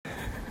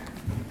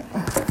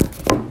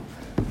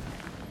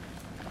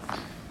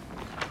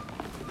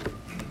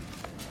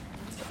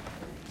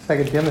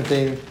2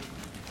 Timothy.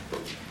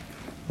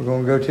 We're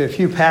going to go to a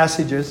few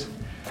passages.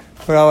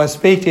 But I want to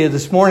speak to you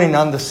this morning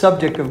on the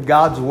subject of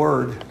God's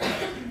Word.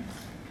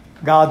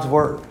 God's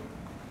Word.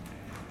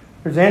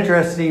 There's an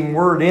interesting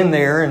word in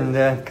there, and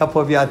a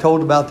couple of you I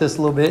told about this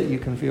a little bit. You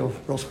can feel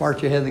real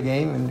smart you ahead of the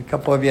game, and a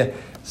couple of you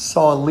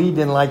saw a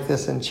lead-in like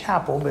this in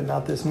chapel, but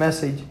not this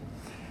message.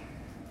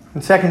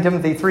 In 2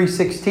 Timothy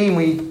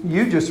 3:16,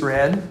 you just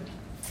read,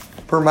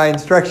 per my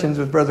instructions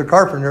with Brother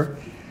Carpenter,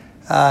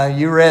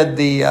 you read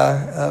the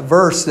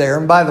verse there.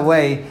 And by the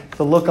way,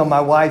 the look on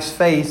my wife's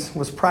face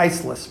was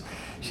priceless.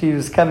 She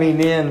was coming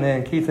in,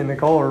 and Keith and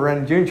Nicole are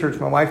running Junior Church.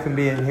 My wife can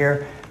be in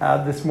here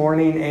this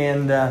morning,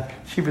 and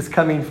she was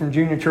coming from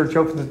Junior Church,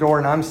 opens the door,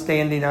 and I'm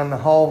standing on the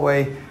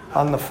hallway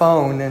on the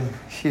phone, and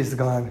she's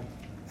gone.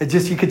 It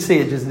just, you could see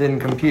it just didn't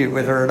compute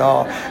with her at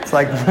all. It's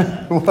like,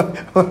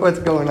 what's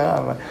going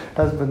on? My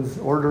husband's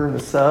ordering a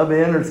sub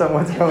in or something.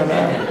 What's going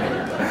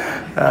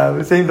on?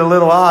 It seemed a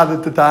little odd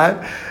at the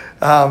time.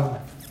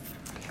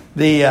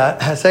 The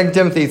 2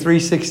 Timothy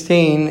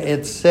 3:16,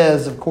 it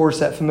says, of course,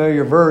 that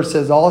familiar verse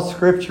says, all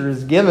Scripture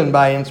is given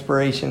by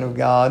inspiration of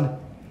God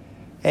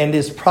and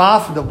is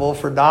profitable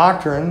for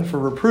doctrine, for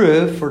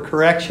reproof, for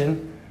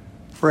correction,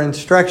 for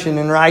instruction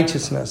in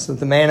righteousness, that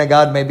the man of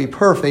God may be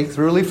perfect,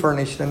 thoroughly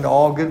furnished unto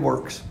all good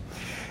works.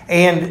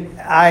 And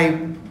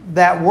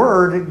that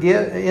word,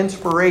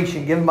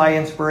 inspiration, given by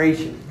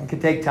inspiration, it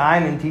could take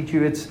time and teach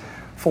you its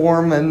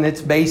form and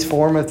its base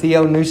form of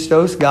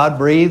theopneustos, God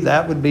breathed.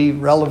 That would be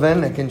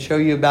relevant. It can show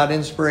you about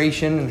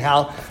inspiration and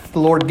how the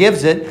Lord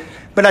gives it.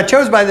 But I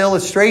chose by the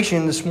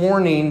illustration this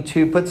morning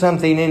to put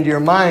something into your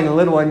mind, a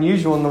little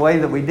unusual in the way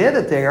that we did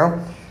it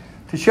there,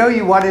 to show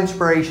you what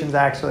inspiration is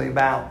actually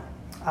about.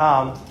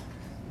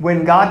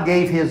 When God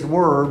gave His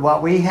Word,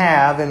 what we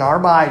have in our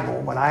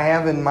Bible, what I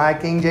have in my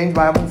King James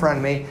Bible in front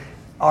of me,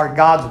 are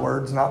God's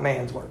words, not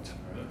man's words.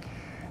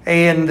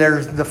 And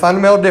there's the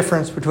fundamental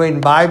difference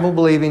between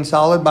Bible-believing,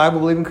 solid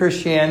Bible-believing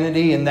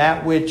Christianity and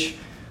that which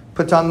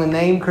puts on the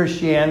name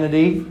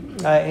Christianity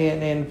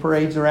and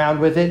parades around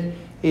with it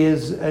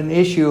is an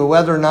issue of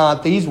whether or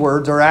not these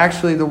words are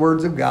actually the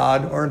words of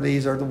God or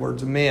these are the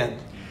words of men.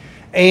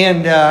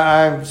 And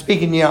I'm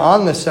speaking to you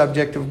on the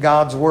subject of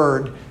God's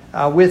Word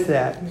with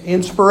that.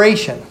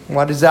 Inspiration.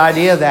 What is the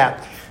idea of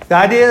that? The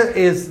idea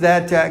is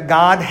that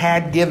God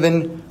had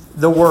given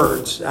the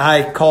words.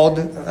 I called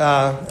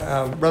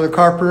Brother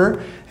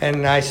Carpenter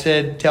and I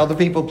said, tell the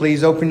people,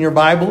 please open your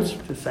Bibles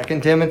to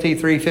 2 Timothy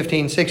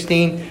 3:15,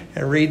 16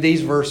 and read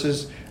these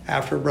verses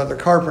after Brother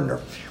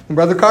Carpenter. When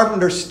Brother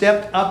Carpenter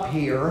stepped up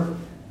here,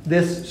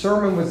 this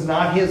sermon was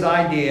not his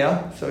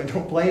idea, so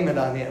don't blame it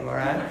on him, all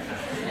right?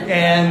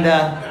 And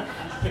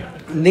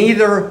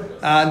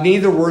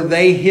neither were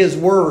they his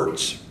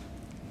words.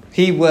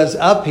 He was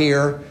up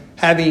here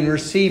having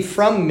received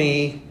from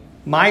me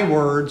my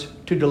words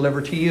to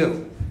deliver to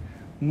you.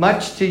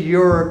 Much to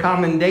your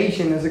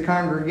commendation as a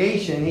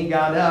congregation, he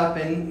got up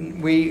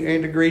and we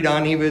had agreed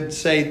on, he would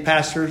say,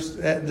 pastors,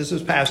 this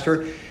is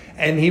pastor,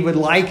 and he would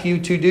like you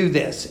to do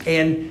this.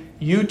 And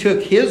you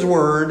took his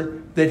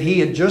word that he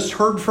had just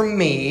heard from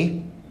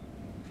me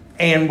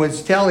and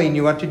was telling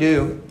you what to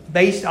do.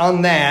 Based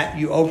on that,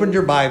 you opened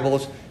your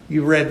Bibles,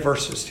 you read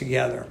verses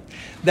together.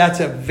 That's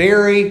a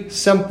very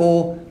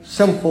simple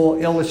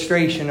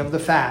illustration of the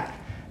fact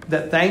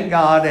that, thank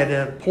God,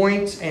 at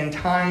points and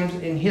times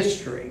in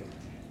history,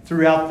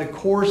 throughout the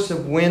course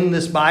of when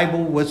this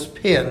Bible was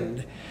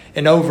penned,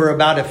 and over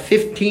about a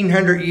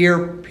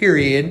 1,500-year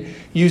period,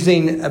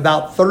 using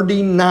about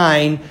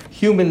 39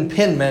 human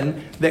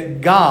penmen,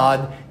 that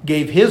God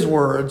gave His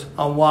words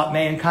on what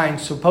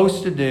mankind's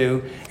supposed to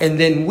do, and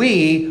then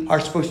we are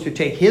supposed to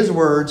take His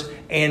words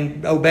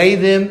and obey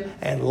them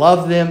and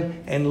love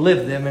them and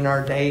live them in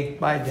our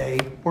day-by-day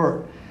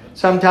work.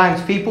 Sometimes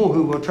people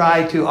who will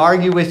try to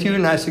argue with you,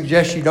 and I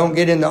suggest you don't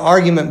get in the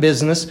argument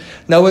business.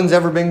 No one's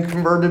ever been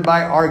converted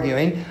by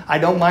arguing. I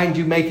don't mind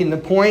you making the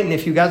point, and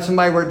if you got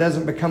somebody where it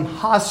doesn't become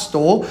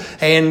hostile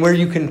and where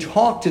you can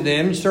talk to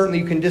them, certainly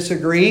you can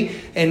disagree,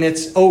 and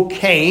it's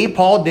okay.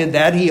 Paul did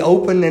that. He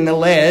opened and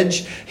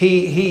alleged.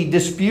 He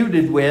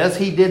disputed with.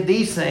 He did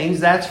these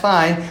things. That's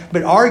fine.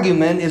 But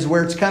argument is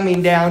where it's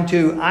coming down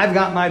to, I've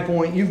got my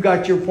point, you've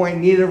got your point,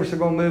 neither of us are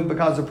going to move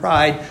because of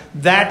pride.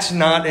 That's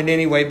not in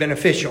any way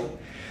beneficial.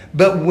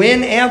 But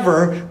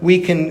whenever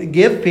we can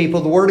give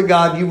people the Word of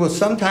God, you will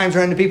sometimes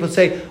run into people and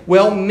say,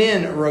 well,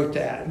 men wrote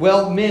that.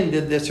 Well, men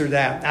did this or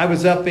that. I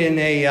was up in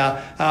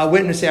a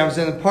witnessing. I was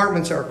in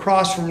apartments that are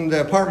across from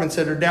the apartments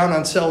that are down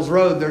on Sells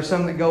Road. There's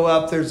some that go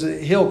up. There's a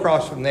hill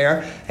across from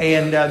there.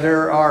 And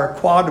there are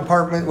quad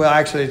apartments. Well,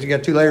 actually, you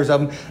got 2 layers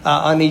of them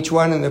on each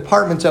one. And the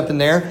apartments up in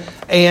there.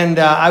 And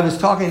I was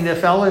talking to a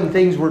fellow and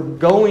things were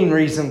going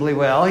reasonably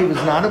well. He was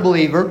not a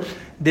believer.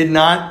 He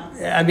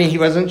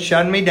wasn't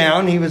shutting me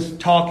down. He was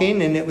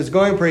talking and it was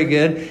going pretty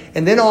good.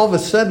 And then all of a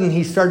sudden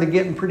he started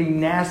getting pretty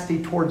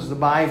nasty towards the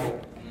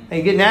Bible. And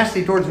he get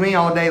nasty towards me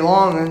all day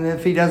long. And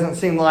if he doesn't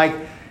seem like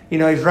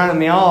he's running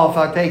me off,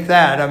 I'll take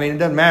that. I mean, it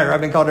doesn't matter. I've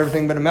been called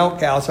everything but a milk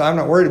cow, so I'm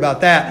not worried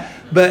about that.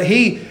 But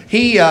he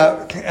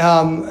got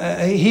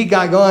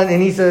going,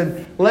 and he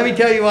said, let me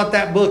tell you what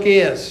that book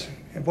is.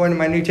 And pointing to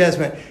my New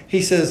Testament,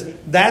 he says,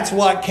 that's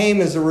what came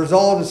as a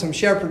result of some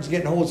shepherds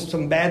getting hold of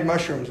some bad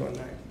mushrooms one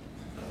night.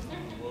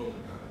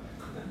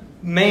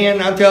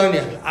 Man, I'm telling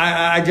you,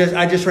 I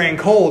just ran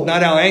cold,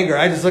 not out of anger.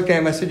 I just looked at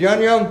him. I said,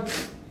 John Young.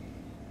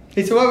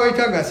 He said, what were you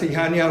talking about? I said,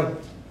 John Young.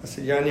 I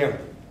said, John Young.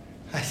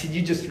 I said,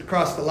 you just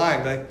crossed the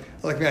line, buddy.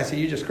 Look at me. I said,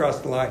 you just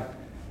crossed the line. I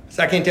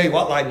said, I can't tell you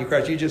what line you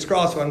crossed. You just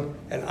crossed one,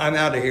 and I'm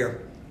out of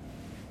here.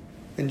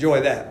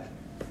 Enjoy that.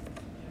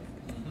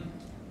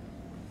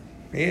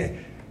 Yeah.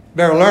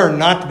 Better learn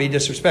not to be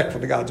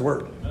disrespectful to God's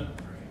word.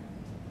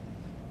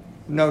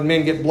 No,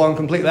 men get blown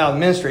completely out of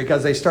ministry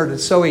because they started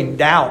sowing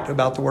doubt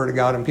about the word of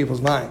God in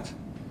people's minds.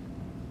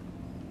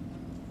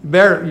 You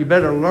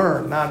better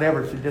learn not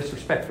ever to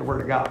disrespect the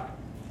word of God.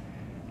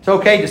 It's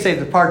okay to say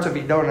the parts of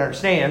it you don't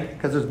understand,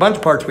 because there's a bunch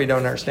of parts we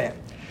don't understand.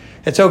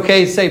 It's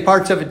okay to say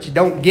parts of it you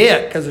don't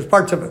get, because there's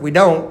parts of it we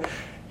don't.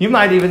 You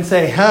might even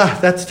say,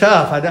 that's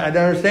tough. I don't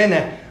understand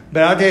that.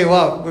 But I'll tell you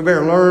what, we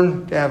better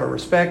learn to have a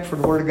respect for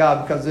the word of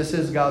God, because this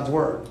is God's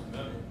word.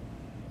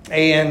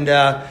 And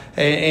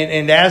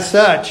as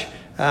such,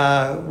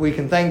 we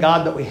can thank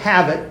God that we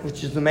have it,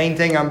 which is the main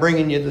thing I'm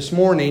bringing you this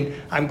morning.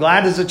 I'm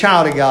glad as a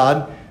child of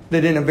God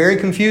that in a very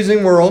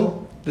confusing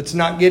world that's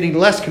not getting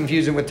less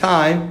confusing with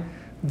time,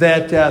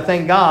 that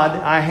thank God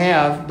I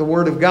have the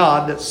Word of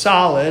God that's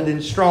solid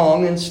and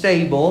strong and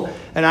stable,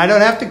 and I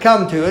don't have to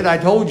come to it. I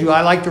told you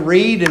I like to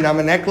read, and I'm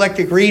an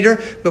eclectic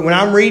reader, but when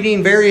I'm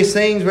reading various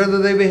things, whether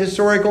they be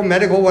historical,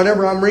 medical,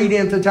 whatever I'm reading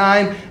at the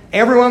time,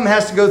 every one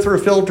has to go through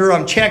a filter.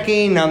 I'm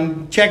checking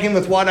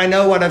with what I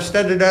know, what I've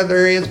studied in other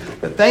areas.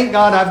 But thank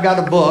God I've got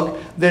a book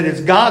that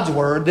is God's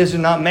word. This is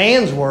not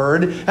man's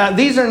word.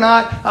 These are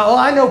not,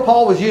 I know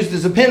Paul was used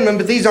as a penman,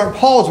 but these aren't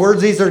Paul's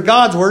words. These are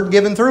God's word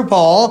given through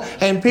Paul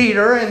and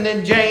Peter and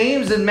then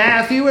James and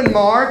Matthew and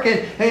Mark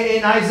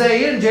and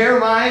Isaiah and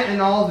Jeremiah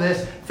and all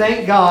this.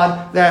 Thank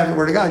God that's the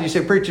word of God. You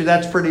say, preacher,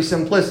 that's pretty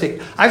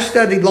simplistic. I've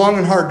studied long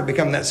and hard to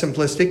become that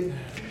simplistic.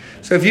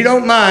 So if you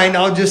don't mind,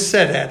 I'll just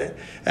sit at it.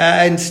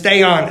 And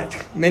stay on it.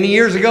 Many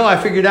years ago, I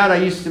figured out I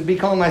used to be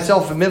calling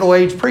myself a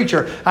middle-aged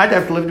preacher. I'd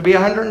have to live to be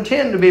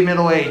 110 to be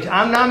middle-aged.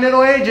 I'm not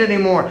middle-aged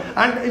anymore.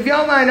 If you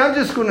don't mind, I'm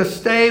just going to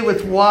stay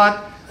with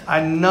what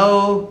I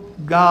know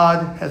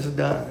God has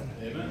done.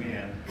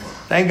 Amen.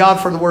 Thank God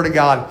for the Word of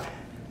God.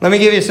 Let me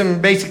give you some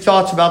basic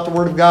thoughts about the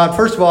Word of God.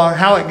 First of all,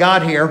 how it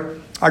got here.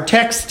 Our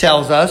text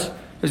tells us it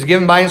was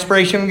given by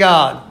inspiration of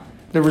God.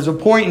 There was a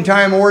point in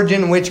time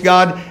origin in which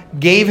God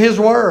gave His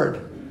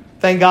Word.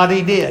 Thank God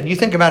He did. You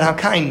think about how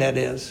kind that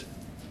is.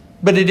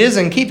 But it is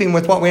in keeping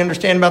with what we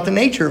understand about the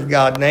nature of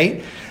God,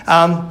 Nate.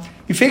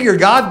 You figure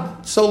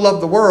God so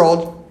loved the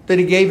world that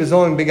He gave His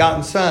only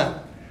begotten Son.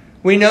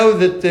 We know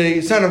that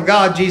the Son of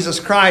God, Jesus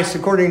Christ,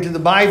 according to the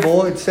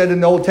Bible, it said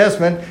in the Old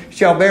Testament,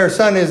 shall bear a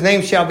son, His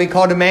name shall be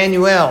called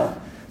Emmanuel.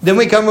 Then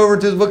we come over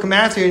to the book of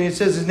Matthew and it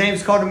says His name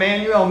is called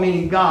Emmanuel,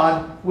 meaning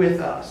God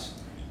with us.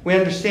 We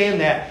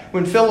understand that.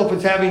 When Philip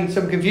was having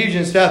some confusion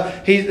and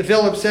stuff,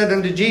 Philip said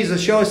unto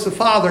Jesus, show us the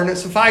Father, and it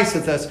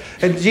sufficeth us.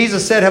 And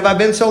Jesus said, have I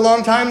been so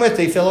long time with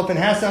thee, Philip, and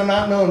hast thou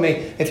not known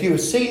me? If you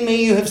have seen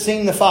me, you have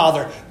seen the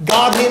Father.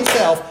 God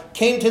Himself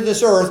came to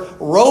this earth,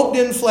 robed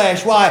in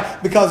flesh. Why?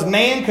 Because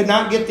man could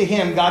not get to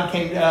Him. God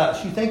came to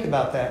us. You think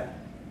about that.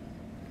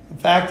 In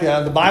fact,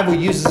 the Bible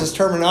uses this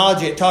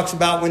terminology. It talks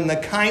about when the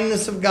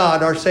kindness of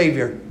God, our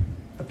Savior,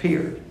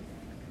 appeared.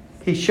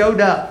 He showed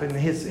up, and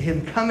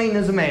him coming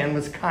as a man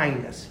was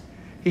kindness.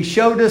 He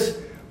showed us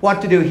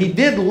what to do. He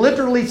did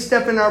literally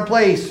step in our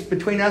place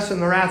between us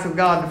and the wrath of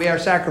God to be our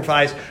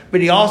sacrifice,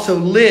 but He also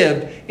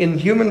lived in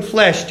human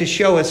flesh to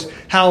show us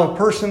how a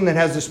person that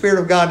has the Spirit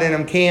of God in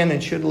him can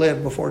and should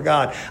live before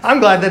God. I'm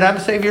glad that our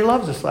Savior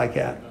loves us like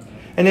that.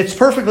 And it's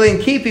perfectly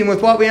in keeping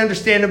with what we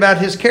understand about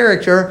His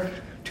character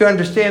to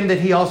understand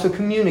that He also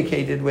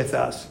communicated with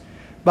us.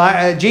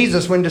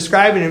 Jesus, when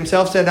describing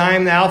Himself, said, I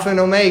am the Alpha and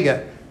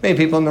Omega. Many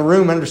people in the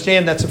room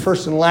understand that's the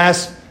first and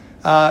last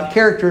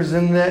characters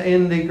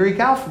in the Greek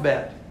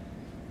alphabet.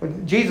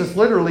 Jesus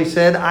literally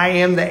said, I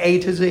am the A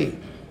to Z.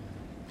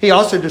 He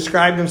also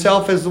described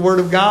Himself as the Word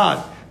of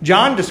God.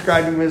 John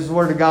described Him as the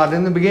Word of God.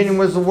 In the beginning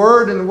was the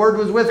Word, and the Word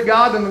was with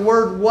God, and the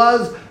Word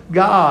was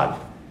God.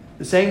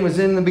 The same was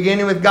in the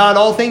beginning with God.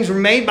 All things were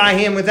made by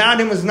Him.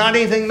 Without Him was not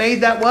anything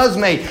made that was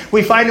made.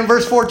 We find in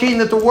verse 14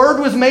 that the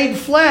Word was made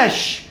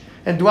flesh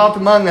and dwelt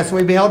among us, and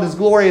we beheld His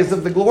glory as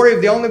of the glory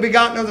of the only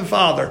begotten of the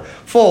Father,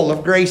 full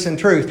of grace and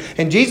truth.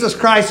 And Jesus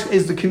Christ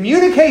is the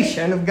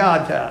communication of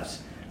God to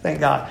us. Thank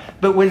God.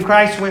 But when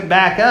Christ went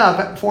back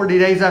up 40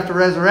 days after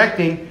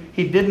resurrecting,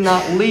 He did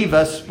not leave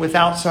us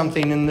without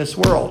something in this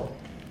world.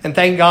 And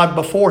thank God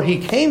before He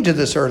came to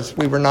this earth,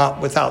 we were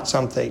not without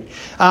something.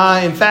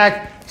 In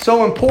fact,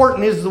 so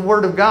important is the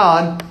Word of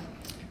God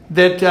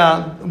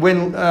that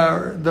when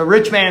the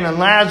rich man and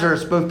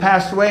Lazarus both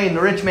passed away, and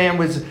the rich man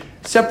was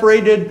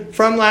separated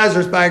from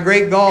Lazarus by a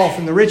great gulf.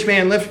 And the rich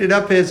man lifted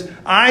up his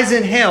eyes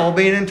in hell,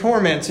 being in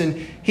torments. And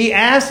he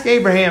asked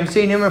Abraham,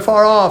 seeing him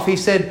afar off, he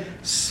said,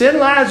 send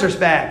Lazarus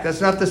back.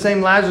 That's not the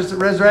same Lazarus that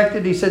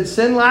resurrected. He said,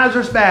 send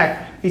Lazarus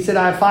back. He said,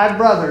 I have 5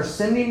 brothers.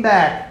 Send him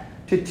back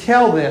to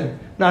tell them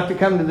not to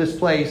come to this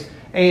place.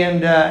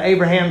 And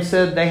Abraham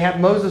said, they have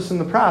Moses and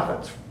the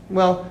prophets.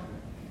 Well,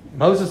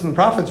 Moses and the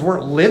prophets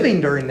weren't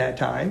living during that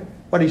time.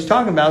 What he's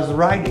talking about is the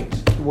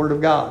writings, the Word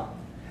of God.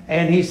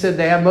 And he said,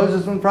 they have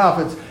Moses and the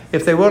prophets.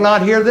 If they will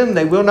not hear them,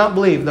 they will not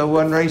believe, though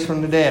one raised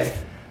from the dead.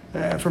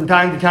 From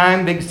time to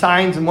time, big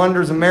signs and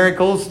wonders and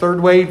miracles,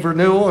 third wave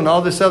renewal and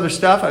all this other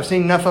stuff. I've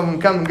seen enough of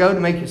them come and go to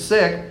make you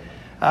sick.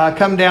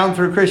 Come down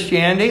through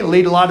Christianity,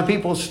 lead a lot of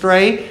people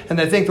astray, and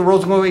they think the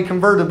world's going to be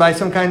converted by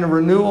some kind of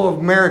renewal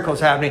of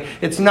miracles happening.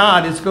 It's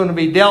not. It's going to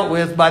be dealt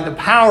with by the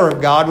power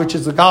of God, which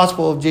is the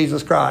gospel of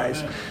Jesus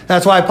Christ.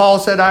 That's why Paul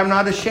said, I'm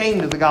not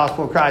ashamed of the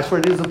gospel of Christ, for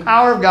it is the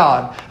power of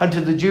God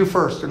unto the Jew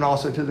first and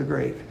also to the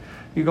Greek.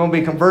 You're going to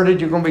be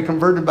converted. You're going to be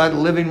converted by the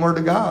living Word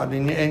of God.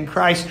 And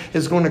Christ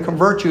is going to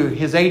convert you.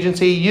 His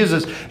agency he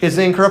uses is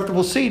the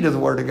incorruptible seed of the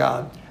Word of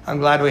God. I'm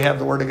glad we have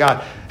the Word of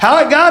God. How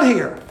it got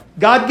here?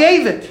 God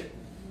gave it.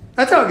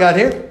 That's how it got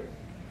here.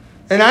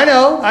 And I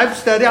know, I've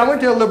studied. I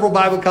went to a liberal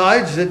Bible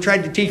college that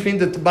tried to teach me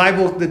that the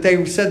Bible that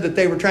they said that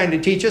they were trying to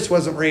teach us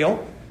wasn't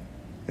real.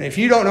 And if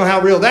you don't know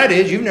how real that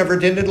is, you've never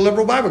attended a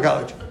liberal Bible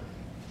college.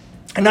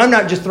 And I'm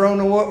not just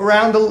throwing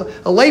around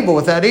a label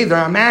with that either.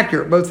 I'm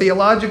accurate, both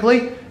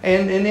theologically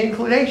and in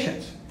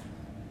inclinations.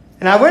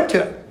 And I went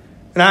to it.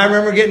 And I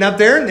remember getting up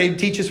there and they'd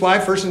teach us why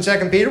 1st and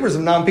 2nd Peter was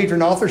of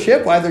non-Petrine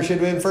authorship, why there should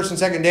have been 1st and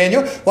 2nd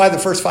Daniel, why the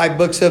first 5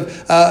 books of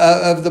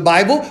the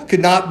Bible could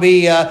not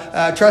be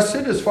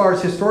trusted as far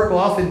as historical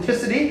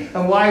authenticity,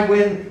 and why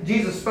when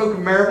Jesus spoke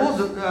of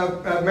miracles,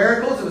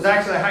 it was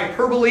actually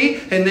hyperbole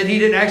and that he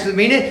didn't actually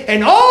mean it.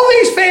 And all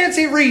these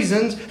fancy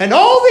reasons and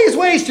all these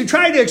ways to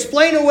try to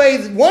explain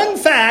away one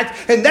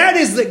fact, and that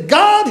is that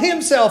God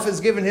himself has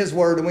given his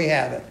word and we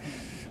have it.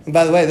 And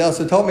by the way, they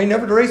also told me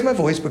never to raise my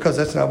voice because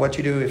that's not what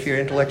you do if you're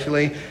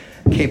intellectually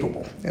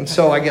capable. And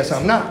so I guess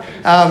I'm not.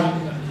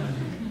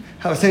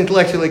 I was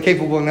intellectually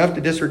capable enough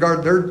to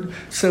disregard their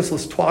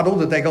senseless twaddle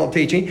that they call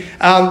teaching. 2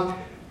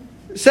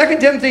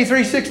 Timothy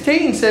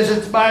 3:16 says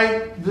it's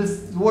by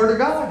the Word of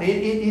God.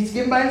 It's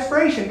given by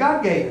inspiration.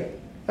 God gave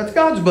it. That's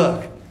God's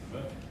book.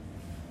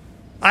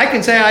 I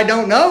can say I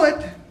don't know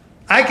it.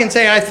 I can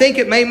say I think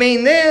it may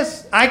mean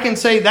this. I can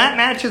say that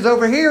matches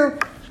over here.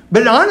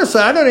 But honestly,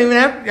 I don't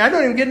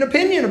even get an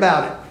opinion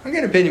about it. I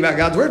get an opinion about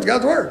God's Word. It's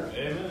God's Word.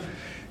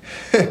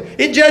 Amen.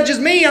 It judges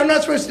me. I'm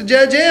not supposed to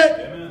judge it.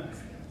 Amen.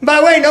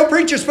 By the way, no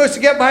preacher's supposed to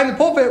get behind the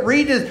pulpit,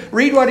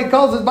 read what he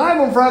calls his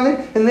Bible from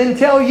it, and then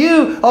tell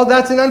you, oh,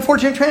 that's an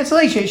unfortunate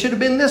translation. It should have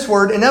been this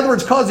word. In other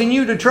words, causing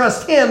you to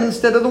trust him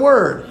instead of the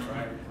Word.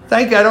 Right.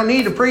 Thank you. I don't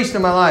need a priest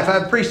in my life. I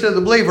have a priest of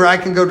the believer. I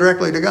can go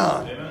directly to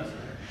God. Amen.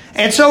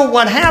 And so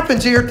what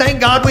happens here, thank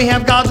God we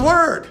have God's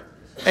Word.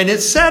 And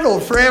it's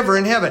settled forever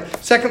in heaven.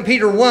 2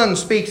 Peter 1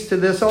 speaks to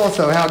this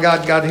also, how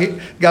God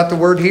got the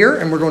word here.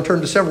 And we're going to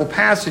turn to several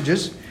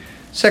passages.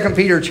 2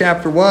 Peter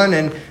chapter 1.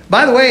 And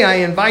by the way, I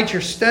invite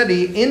your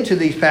study into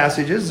these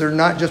passages. They're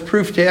not just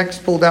proof texts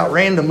pulled out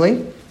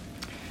randomly.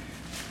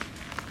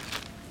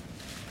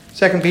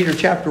 2 Peter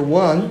chapter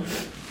 1.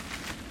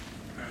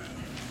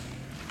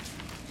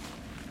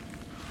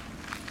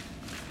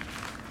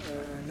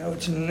 No,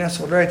 it's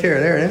nestled right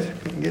there. There it is.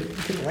 You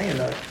can land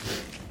on it.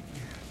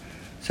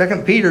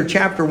 2 Peter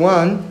chapter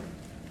 1,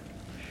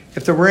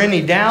 if there were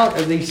any doubt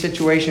of these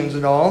situations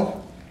at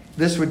all,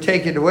 this would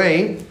take it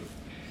away.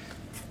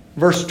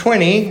 Verse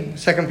 20,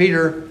 2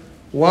 Peter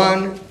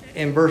 1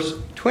 and verse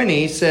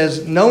 20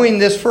 says, knowing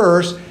this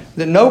first,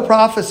 that no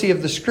prophecy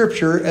of the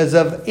Scripture is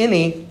of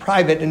any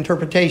private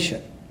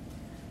interpretation.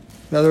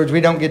 In other words,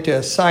 we don't get to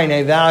assign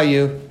a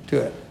value to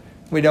it.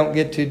 We don't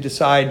get to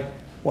decide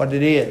what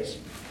it is.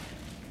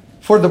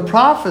 For the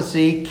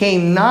prophecy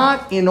came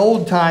not in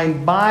old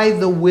time by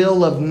the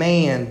will of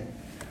man,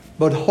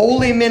 but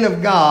holy men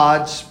of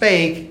God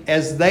spake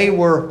as they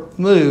were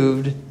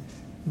moved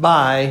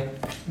by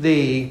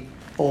the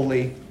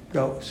Holy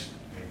Ghost.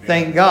 Amen.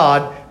 Thank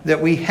God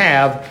that we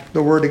have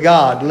the Word of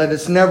God. Let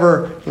us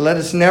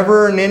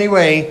never in any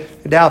way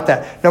doubt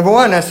that. Number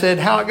one, I said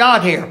how it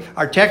got here.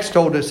 Our text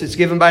told us it's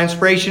given by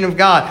inspiration of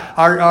God.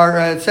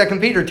 Our 2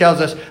 Peter tells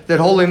us that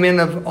holy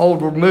men of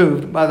old were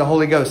moved by the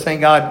Holy Ghost.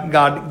 Thank God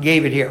God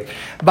gave it here.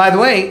 By the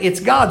way, it's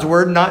God's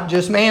Word, not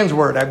just man's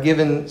Word. I've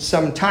given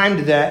some time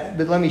to that,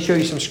 but let me show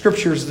you some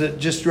scriptures that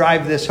just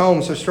drive this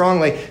home so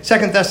strongly. 2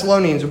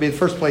 Thessalonians would be the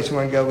first place we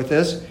want to go with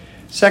this.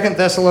 2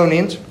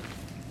 Thessalonians,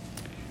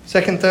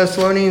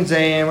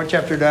 and what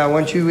chapter do I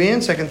want you in?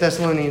 2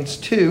 Thessalonians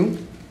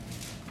 2.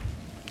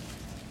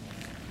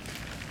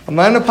 I'm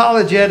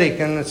unapologetic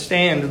in the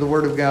stand of the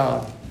Word of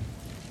God.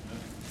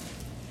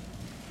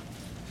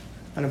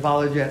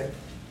 Unapologetic.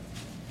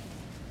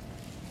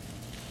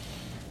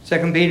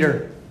 2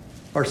 Peter.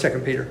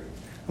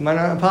 I'm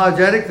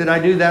unapologetic that I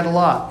do that a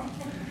lot.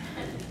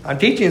 I'm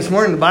teaching this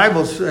morning the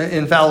Bible's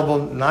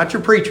infallible, not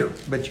your preacher,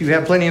 but you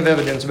have plenty of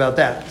evidence about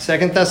that.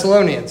 2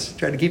 Thessalonians,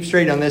 try to keep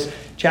straight on this,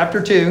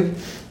 chapter 2.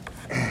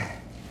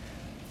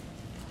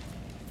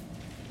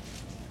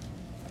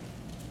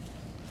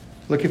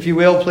 Look, if you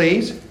will,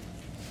 please.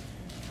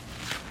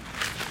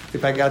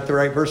 If I got the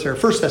right verse there.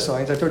 1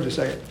 Thessalonians, I told you a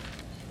second.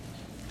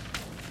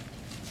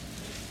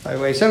 By the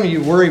way, some of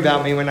you worry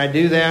about me when I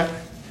do that.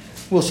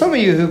 Well, some of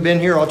you who've been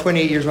here all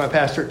 28 years of my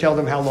pastorate, tell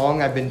them how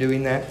long I've been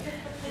doing that.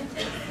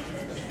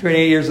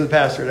 28 years of the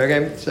pastorate,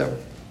 okay? So,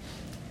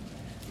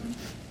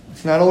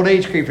 it's not old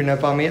age creeping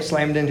up on me. It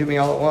slammed into me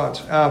all at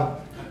once.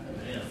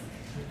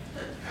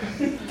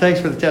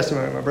 Thanks for the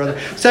testimony, my brother.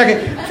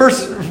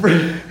 First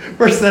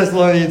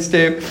Thessalonians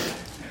 2,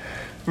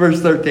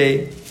 verse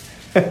 13.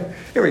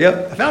 Here we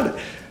go. I found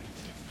it.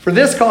 For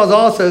this cause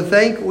also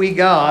thank we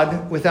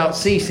God without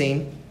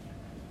ceasing,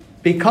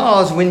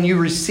 because when you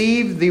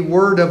received the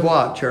word of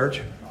what,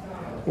 church?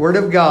 Word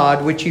of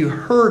God, which you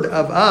heard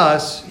of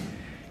us,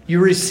 you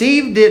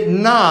received it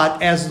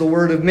not as the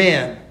word of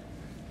men.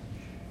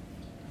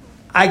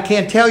 I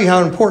can't tell you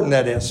how important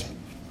that is.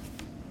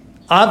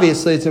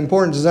 Obviously, it's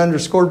important. It's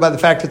underscored by the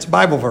fact it's a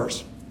Bible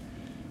verse.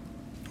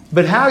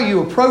 But how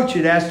you approach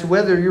it as to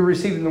whether you're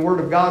receiving the word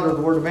of God or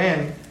the word of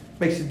man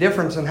makes a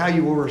difference in how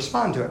you will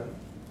respond to it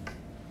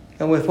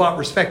and with what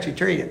respect you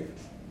treat it.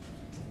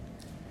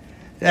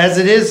 As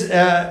it is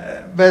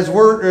as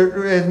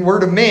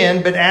word of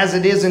men, but as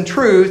it is in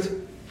truth,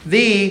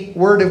 the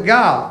word of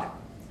God,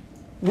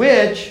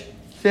 which,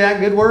 see that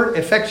good word,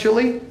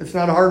 effectually? It's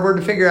not a hard word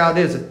to figure out,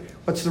 is it?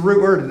 What's the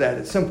root word of that?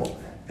 It's simple.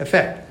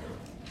 Effect.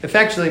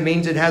 Effectually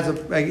means it has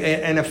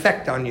an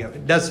effect on you.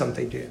 It does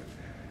something to you.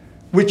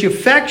 Which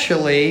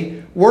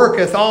effectually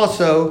worketh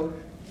also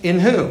in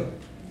whom?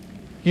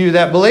 You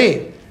that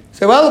believe.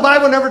 Say, well, the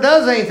Bible never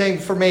does anything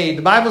for me.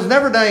 The Bible's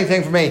never done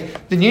anything for me.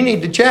 Then you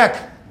need to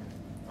check.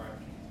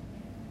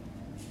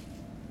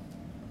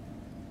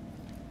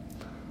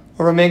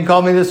 Or a man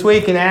called me this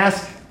week and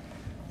asked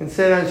and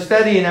said, I'm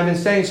studying. I've been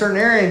studying a certain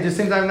area and it just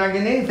seems I'm not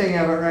getting anything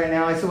of it right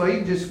now. I said, well, you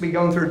can just be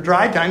going through a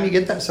dry time. You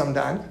get that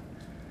sometimes.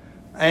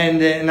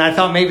 And I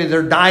thought maybe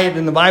their diet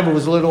in the Bible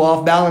was a little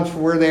off balance for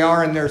where they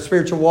are in their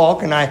spiritual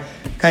walk. And I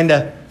kind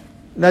of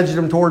nudged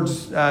them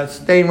towards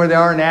staying where they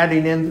are and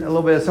adding in a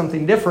little bit of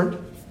something different.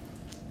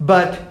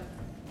 But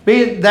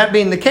that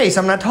being the case,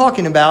 I'm not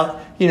talking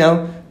about,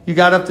 you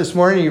got up this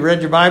morning, you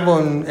read your Bible,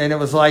 and it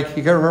was like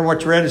you couldn't remember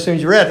what you read as soon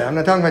as you read it. I'm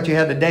not talking about you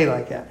had a day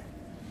like that.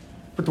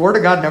 But the Word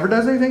of God never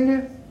does anything to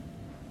you.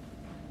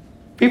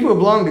 People who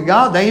belong to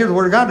God, they hear the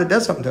Word of God, it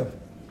does something to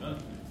them.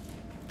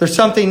 There's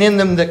something in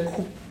them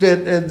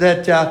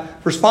that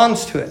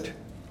responds to it.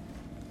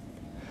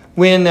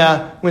 When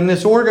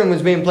this organ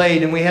was being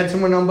played, and we had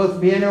someone on both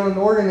the piano and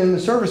the organ in the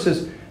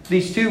services,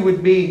 these two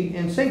would be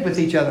in sync with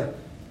each other.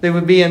 They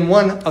would be in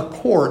one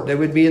accord. They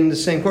would be in the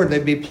same chord.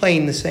 They'd be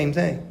playing the same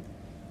thing.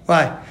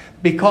 Why?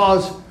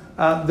 Because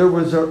there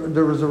was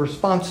a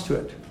response to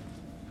it.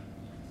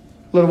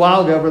 A little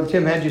while ago, Brother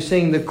Tim had you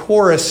sing the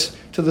chorus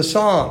to the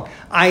song.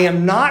 I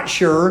am not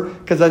sure,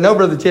 because I know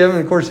Brother Tim, and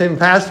of course him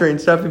pastoring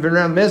and stuff, he's been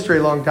around ministry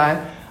a long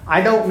time. I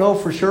don't know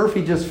for sure if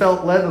he just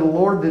felt led of the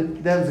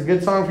Lord that was a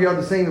good song for y'all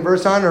to sing the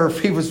verse on, or if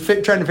he was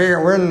trying to figure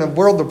out where in the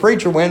world the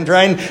preacher went,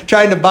 trying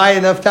to buy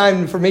enough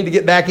time for me to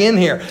get back in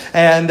here.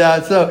 And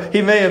so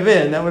he may have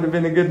been. That would have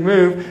been a good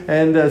move.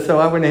 And so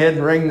I went ahead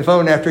and rang the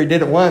phone after he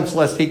did it once,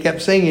 lest he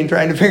kept singing,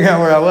 trying to figure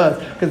out where I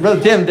was. Because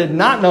Brother Tim did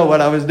not know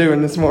what I was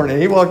doing this morning.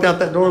 He walked out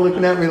that door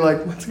looking at me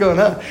like, what's going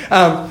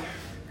on?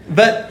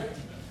 But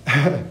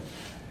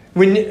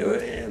when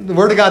the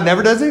Word of God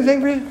never does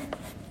anything for you,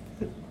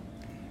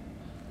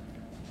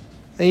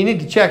 then you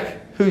need to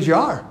check whose you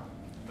are.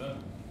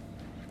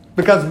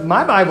 Because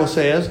my Bible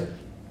says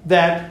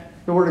that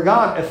the Word of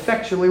God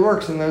effectually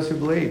works in those who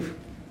believe.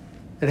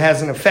 It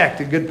has an effect,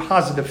 a good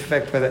positive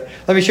effect with it.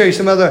 Let me show you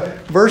some other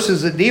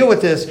verses that deal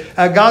with this.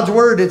 God's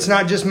Word, it's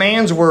not just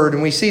man's Word,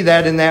 and we see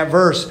that in that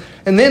verse.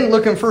 And then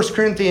look in 1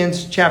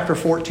 Corinthians chapter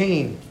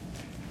 14.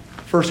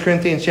 1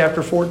 Corinthians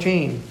chapter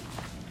 14.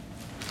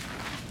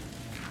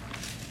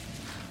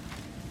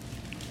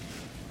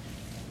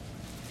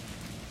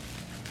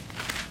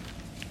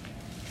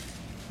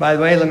 By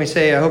the way, let me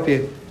say, I hope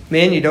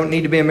men, you don't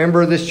need to be a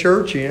member of this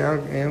church. I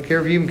don't care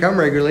if you even come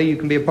regularly. You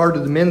can be a part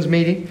of the men's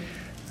meeting.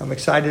 I'm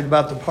excited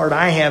about the part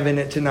I have in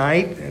it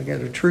tonight. I've got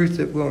a truth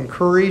that will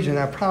encourage, and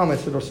I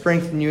promise it'll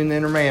strengthen you in the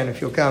inner man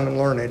if you'll come and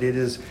learn it. It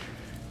is,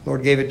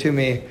 Lord gave it to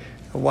me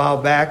a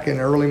while back in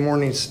early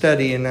morning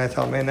study, and I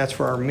thought, man, that's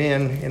for our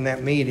men in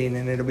that meeting,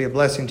 and it'll be a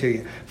blessing to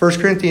you. 1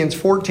 Corinthians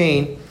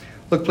 14,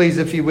 look please,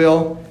 if you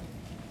will,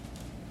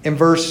 in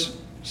verse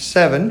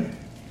 7.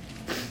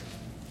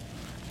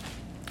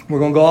 We're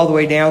going to go all the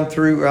way down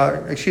through,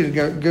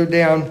 go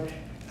down,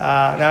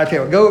 now I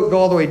tell you, go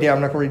all the way down.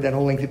 I'm not going to read that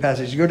whole lengthy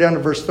passage. Go down to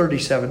verse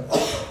 37.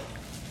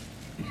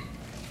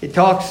 It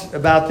talks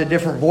about the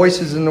different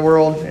voices in the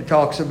world. It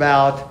talks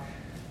about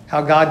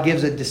how God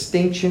gives a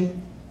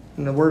distinction,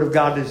 and the Word of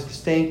God is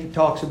distinct. It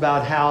talks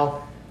about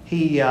how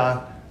He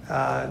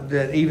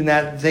That even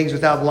that things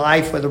without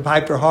life, whether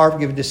pipe or harp,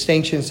 give a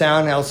distinction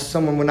sound, else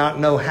someone would not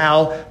know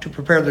how to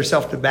prepare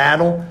themselves to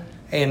battle.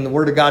 And the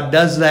Word of God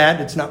does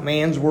that. It's not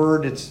man's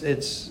word.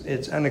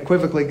 It's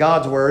unequivocally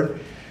God's word.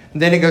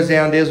 And then it goes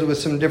down, deals with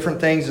some different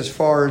things as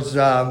far as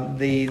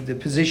the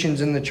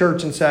positions in the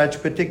church and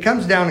such. But it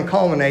comes down and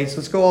culminates.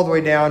 Let's go all the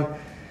way down.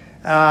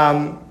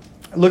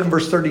 Look at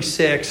verse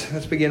 36.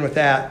 Let's begin with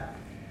that.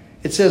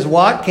 It says,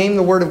 "What? Came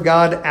the word of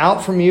God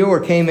out from you, or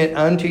came it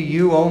unto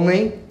you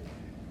only?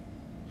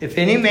 If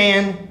any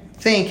man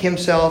think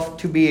himself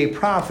to be a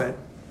prophet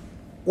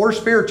or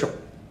spiritual,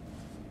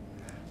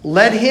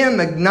 let him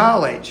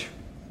acknowledge."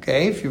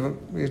 Okay, if you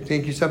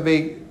think yourself to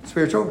be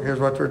spiritual, here's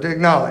what we're to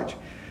acknowledge.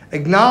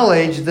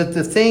 "Acknowledge that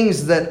the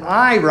things that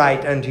I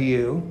write unto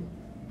you,"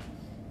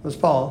 was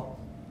Paul,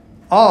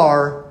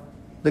 "are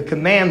the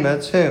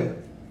commandments," whom?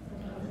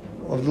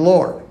 Of the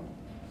Lord.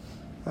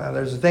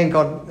 There's a thing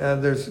called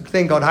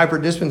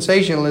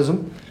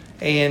hyperdispensationalism,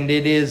 and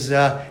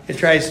it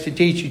tries to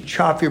teach you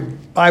chop your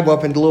Bible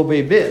up into little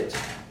bitty bits.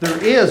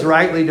 There is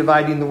rightly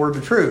dividing the word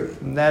of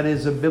truth, and that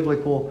is a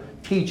biblical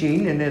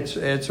teaching, and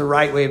it's a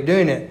right way of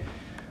doing it.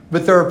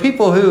 But there are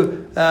people who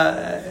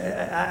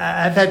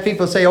I've had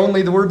people say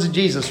only the words of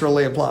Jesus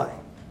really apply,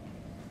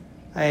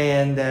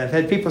 and I've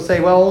had people say,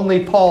 well, only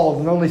Paul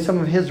and only some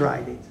of his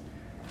writings.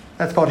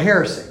 That's called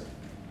heresy,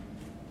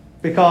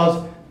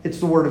 because it's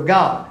the Word of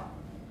God.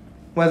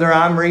 Whether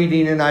I'm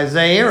reading in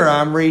Isaiah or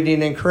I'm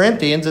reading in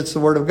Corinthians, it's the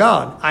Word of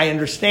God. I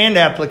understand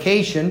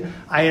application.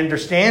 I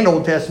understand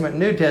Old Testament and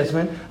New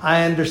Testament.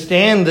 I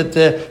understand that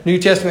the New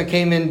Testament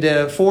came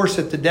into force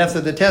at the death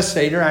of the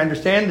testator. I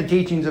understand the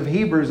teachings of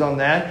Hebrews on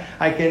that.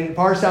 I can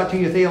parse out to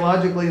you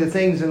theologically the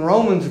things in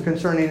Romans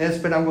concerning this,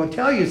 but I'm going to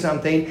tell you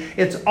something.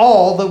 It's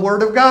all the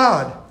Word of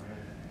God.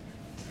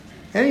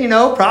 And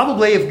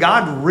probably if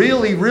God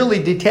really,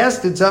 really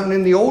detested something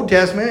in the Old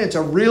Testament, it's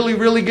a really,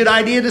 really good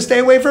idea to stay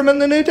away from it in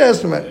the New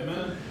Testament.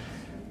 Amen.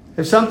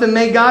 If something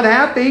made God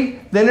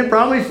happy, then it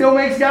probably still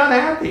makes God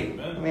happy. Amen.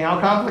 I mean,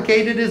 how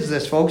complicated is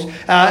this, folks?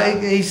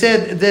 He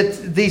said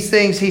that these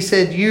things, he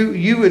said,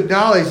 you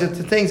acknowledge that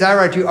the things I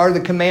write to you are the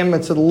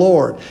commandments of the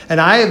Lord.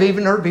 And I have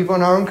even heard people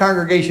in our own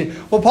congregation,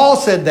 well, Paul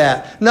said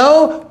that.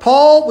 No,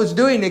 Paul was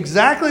doing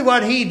exactly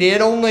what he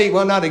did,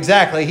 not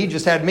exactly. He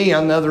just had me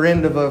on the other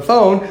end of a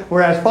phone,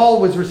 whereas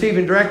Paul was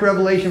receiving direct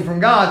revelation from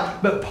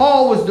God. But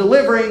Paul was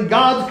delivering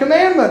God's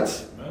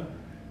commandments.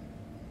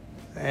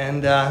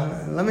 And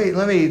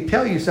let me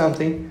tell you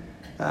something.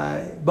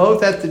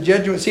 Both at the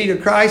judgment seat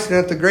of Christ and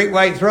at the great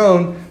white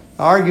throne,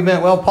 the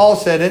argument, well, Paul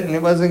said it, and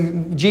it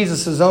wasn't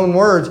Jesus' own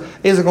words,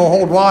 isn't going to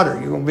hold water.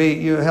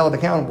 You're held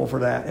accountable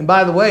for that. And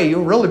by the way,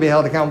 you'll really be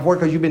held accountable for it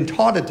because you've been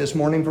taught it this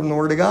morning from the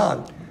Word of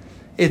God.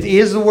 It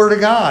is the Word of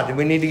God, and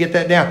we need to get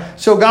that down.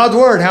 So God's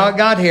Word, how it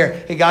got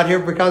here? It got here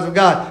because of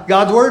God.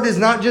 God's Word is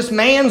not just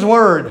man's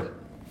Word.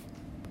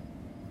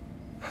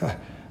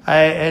 I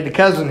had a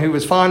cousin who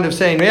was fond of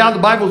saying, yeah, the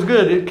Bible's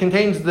good. It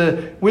contains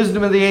the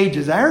wisdom of the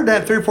ages. I heard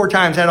that 3 or 4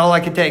 times. That's all I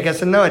could take. I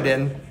said, no, it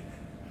didn't.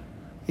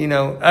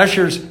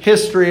 Ussher's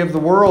History of the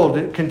World,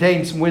 it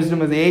contains some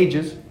wisdom of the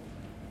ages.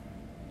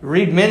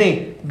 Read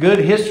many good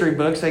history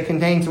books. They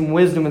contain some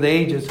wisdom of the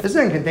ages. This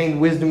doesn't contain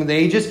wisdom of the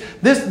ages.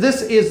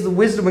 This is the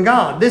wisdom of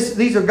God.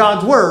 These are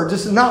God's words.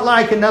 This is not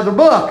like another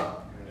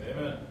book.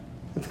 Amen.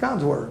 It's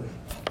God's Word.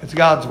 It's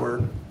God's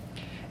Word.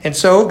 And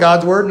so,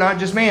 God's Word, not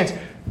just man's.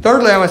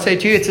 Thirdly, I want to say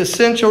to you, it's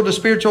essential to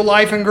spiritual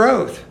life and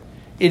growth.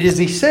 It is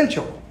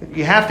essential.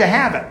 You have to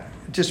have it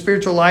to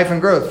spiritual life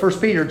and growth. 1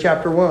 Peter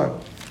chapter 1.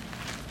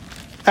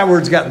 That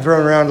word's gotten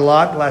thrown around a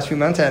lot the last few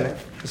months, hasn't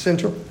it?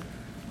 Essential.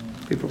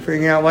 People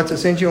figuring out what's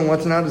essential and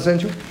what's not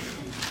essential.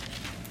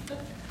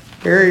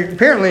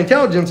 Apparently,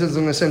 intelligence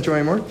isn't essential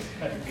anymore.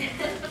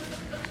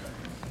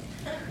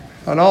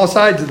 On all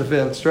sides of the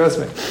fence, trust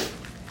me.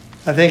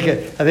 I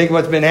think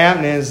what's been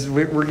happening is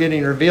we're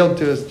getting revealed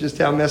to us just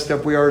how messed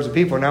up we are as a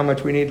people and how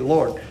much we need the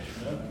Lord.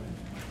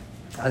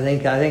 I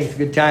think it's a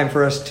good time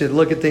for us to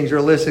look at things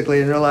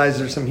realistically and realize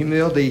there's some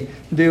humility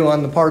due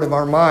on the part of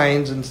our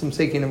minds and some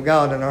seeking of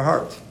God in our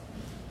hearts.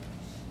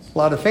 A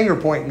lot of finger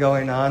pointing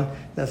going on.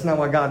 That's not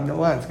what God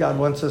wants. God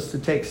wants us to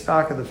take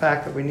stock of the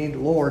fact that we need the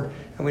Lord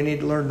and we need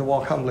to learn to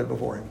walk humbly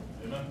before Him.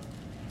 Amen.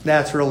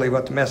 That's really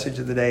what the message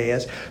of the day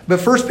is. But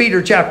 1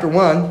 Peter chapter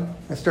 1,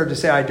 I started to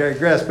say I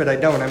digress, but I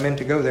don't. I meant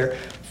to go there.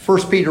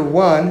 1 Peter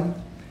 1,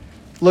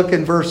 look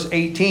in verse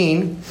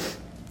 18.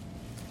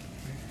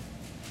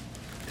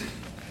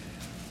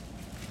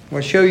 I'm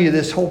going to show you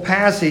this whole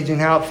passage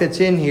and how it fits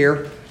in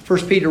here.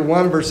 1 Peter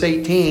 1, verse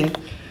 18.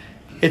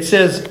 It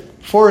says,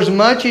 "For as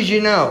much as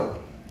you know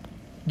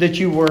that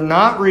you were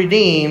not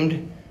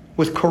redeemed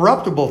with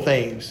corruptible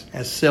things,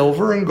 as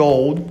silver and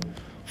gold,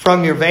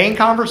 from your vain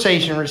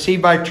conversation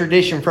received by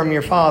tradition from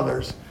your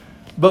fathers,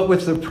 but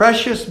with the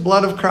precious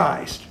blood of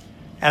Christ,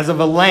 as of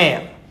a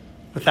lamb,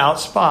 without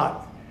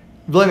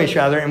blemish,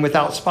 and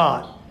without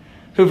spot,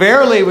 who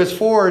verily was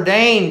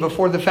foreordained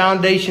before the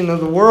foundation of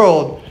the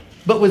world,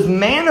 but was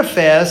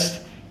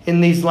manifest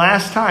in these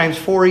last times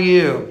for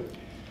you,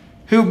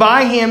 who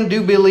by Him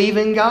do believe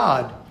in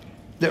God,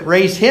 that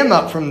raised him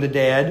up from the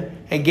dead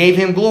and gave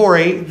him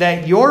glory,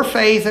 that your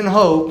faith and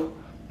hope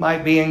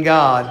might be in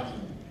God.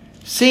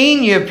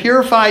 Seeing you have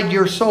purified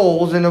your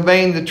souls in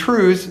obeying the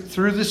truth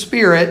through the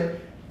Spirit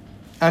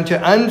unto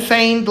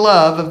unfeigned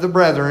love of the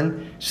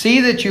brethren,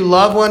 see that you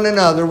love one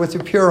another with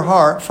a pure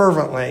heart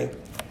fervently,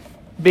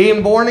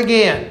 being born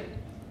again,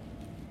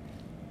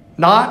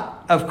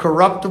 not of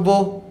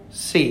corruptible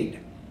seed,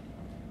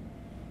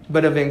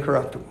 but of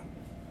incorruptible.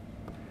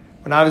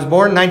 When I was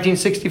born in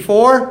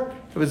 1964,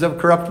 it was of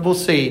corruptible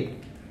seed.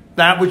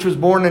 That which was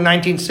born in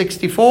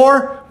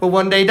 1964 will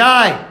one day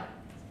die.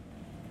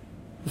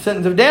 The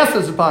sentence of death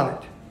is upon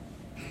it.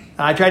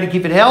 I tried to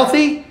keep it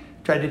healthy,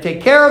 tried to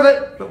take care of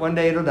it, but one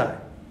day it'll die.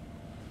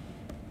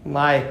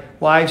 My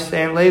wife,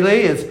 Aunt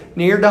Lily, is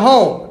near to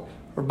home.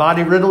 Her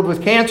body riddled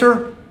with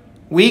cancer,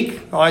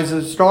 weak, always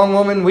a strong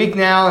woman, weak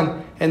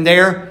now, and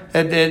there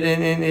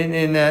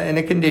in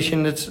a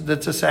condition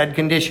that's a sad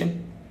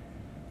condition.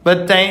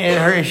 But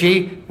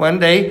one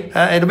day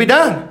it'll be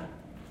done.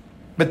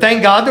 But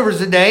thank God there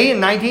was a day in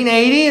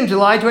 1980, in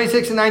July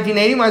 26,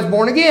 1980, when I was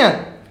born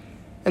again.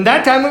 And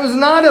that time it was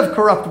not of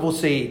corruptible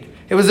seed.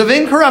 It was of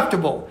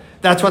incorruptible.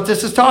 That's what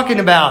this is talking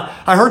about.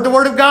 I heard the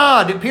word of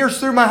God. It pierced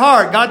through my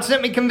heart. God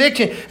sent me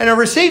conviction. And I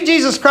received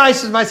Jesus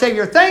Christ as my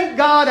Savior. Thank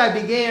God I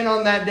began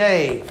on that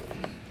day.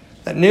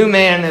 That new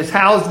man is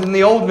housed in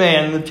the old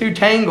man. The two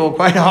tangle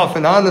quite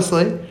often,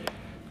 honestly.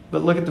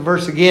 But look at the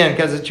verse again,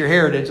 because it's your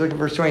heritage. Look at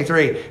verse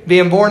 23.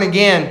 Being born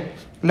again,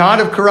 not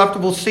of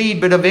corruptible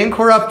seed, but of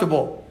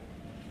incorruptible,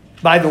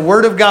 by the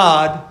word of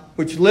God,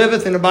 which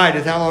liveth and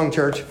abideth. How long,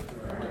 church?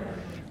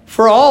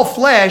 For all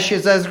flesh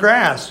is as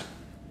grass,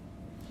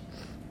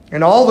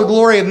 and all the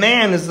glory of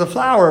man is the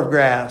flower of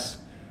grass.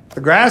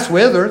 The grass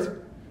withereth,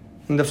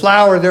 and the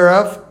flower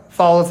thereof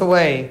falleth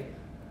away.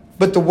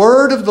 But the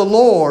word of the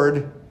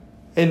Lord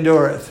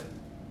endureth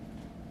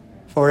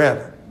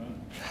forever.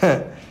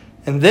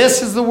 And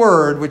this is the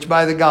word which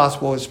by the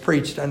gospel is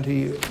preached unto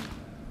you.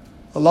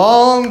 A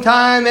long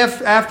time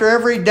after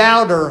every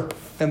doubter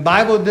and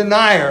Bible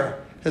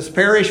denier has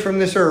perished from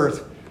this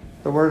earth,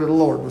 the word of the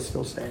Lord will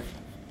still stand.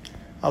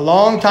 A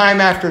long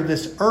time after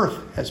this earth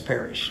has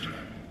perished,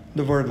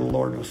 the word of the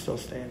Lord will still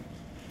stand.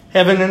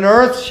 Heaven and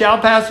earth shall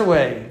pass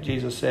away,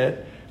 Jesus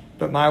said,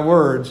 but my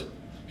words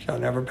shall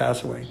never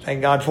pass away.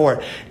 Thank God for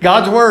it.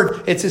 God's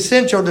word, it's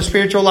essential to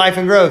spiritual life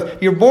and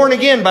growth. You're born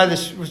again by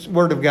this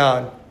word of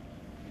God.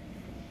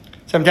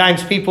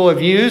 Sometimes people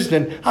have used,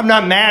 and I'm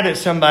not mad at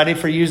somebody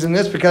for using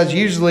this because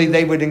usually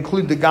they would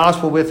include the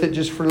gospel with it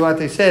just for what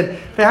they said.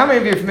 But how many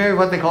of you are familiar with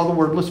what they call the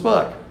wordless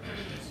book?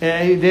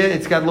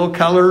 It's got little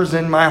colors,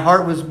 and my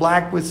heart was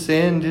black with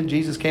sin till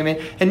Jesus came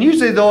in. And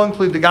usually they'll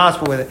include the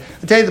gospel with it.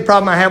 I'll tell you the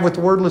problem I have with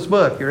the wordless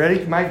book. You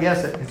ready? You might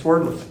guess it. It's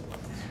wordless.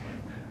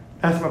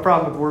 That's my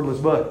problem with the wordless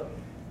book.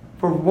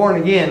 For we're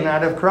born again,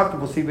 not of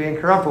corruptible seed, but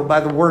incorruptible by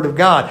the word of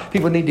God.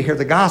 People need to hear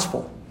the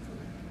gospel.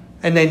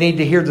 And they need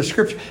to hear the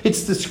scripture.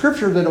 It's the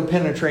scripture that'll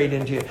penetrate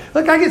into you.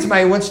 Look, I get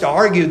somebody who wants to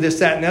argue this,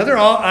 that, and the other.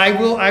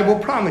 I will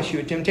promise you,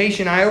 a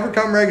temptation I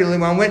overcome regularly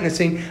when I'm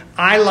witnessing.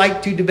 I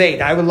like to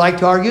debate. I would like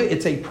to argue.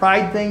 It's a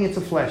pride thing. It's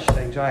a flesh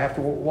thing. So I have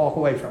to walk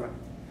away from it.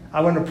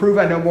 I want to prove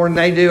I know more than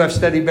they do. I've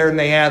studied better than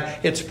they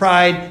have. It's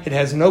pride. It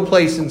has no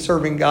place in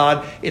serving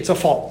God. It's a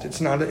fault. It's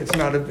not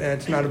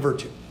a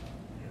virtue.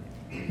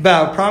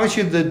 But I promise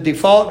you, the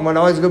default, and what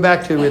I always go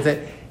back to with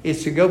it,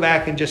 is to go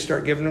back and just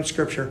start giving them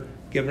scripture.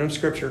 Giving them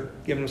scripture.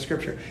 Giving them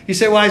scripture. You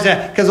say, why is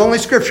that? Because only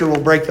scripture will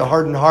break the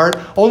hardened heart.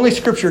 Only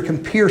scripture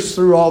can pierce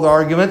through all the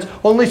arguments.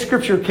 Only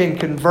scripture can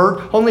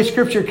convert. Only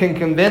scripture can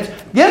convince.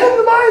 Give them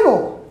the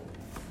Bible.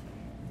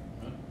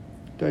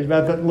 Tell you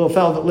about that little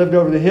fellow that lived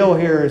over the hill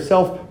here, a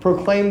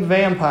self-proclaimed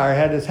vampire,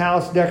 had his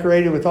house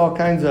decorated with all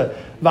kinds of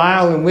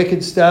vile and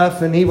wicked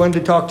stuff, and he wanted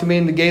to talk to me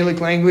in the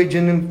Gaelic language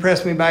and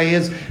impress me by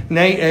his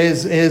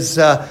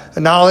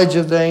knowledge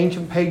of the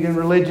ancient pagan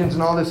religions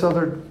and all this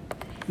other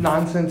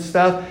nonsense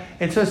stuff.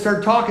 And so I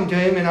started talking to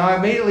him, and I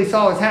immediately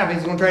saw what's happening.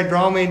 He's going to try to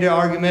draw me into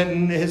argument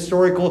and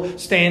historical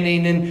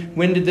standing, and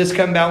when did this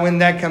come about, when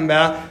did that come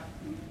about.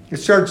 He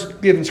starts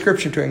giving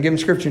scripture to him,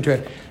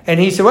 And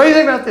he said, what do you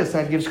think about this?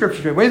 And I'd give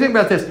scripture to him. What do you think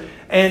about this?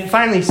 And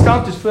finally he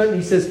stomped his foot and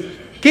he says,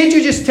 can't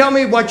you just tell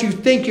me what you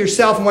think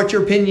yourself and what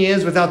your opinion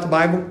is without the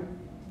Bible?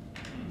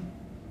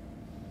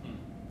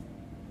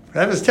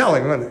 That was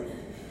telling, wasn't it?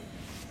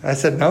 I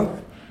said, no.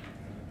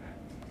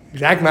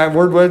 Exactly, my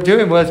word to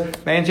him was,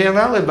 man shall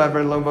not live by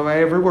bread alone, but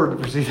by every word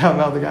that proceeds out of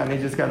the mouth of God. And he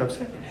just got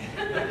upset.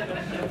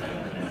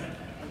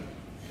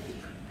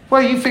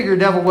 Well, you figure the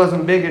devil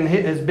wasn't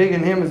as big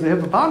in him as the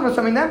hippopotamus.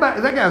 I mean, that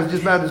guy was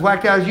just about as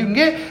whacked out as you can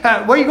get.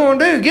 What are you going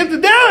to do? Get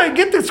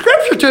the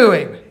scripture to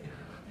him.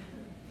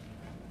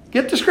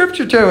 Get the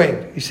scripture to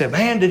him. He said,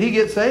 man, did he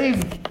get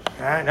saved?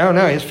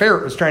 No, his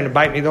ferret was trying to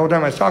bite me the whole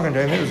time I was talking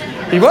to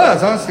him. He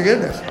was, honest to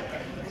goodness. I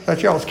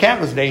thought y'all's cat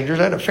was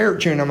dangerous. I had a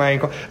ferret chewing on my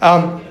ankle.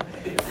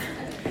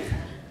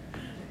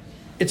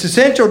 It's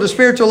essential to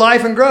spiritual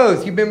life and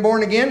growth. You've been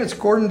born again. It's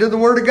according to the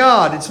Word of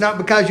God. It's not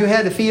because you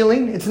had a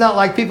feeling. It's not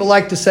like people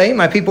like to say.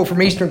 My people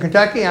from Eastern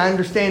Kentucky, I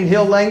understand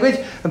hill language.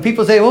 And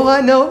people say, well,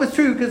 I know it was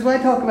true because when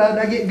I talk about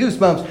it, I get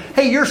goosebumps.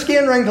 Hey, your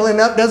skin wrinkling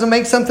up doesn't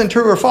make something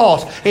true or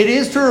false. It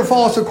is true or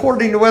false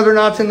according to whether or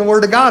not it's in the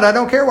Word of God. I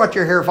don't care what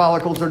your hair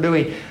follicles are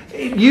doing.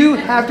 You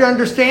have to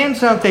understand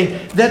something,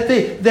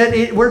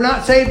 that we're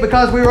not saved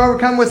because we were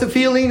overcome with a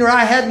feeling, or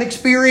I had an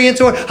experience,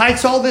 or I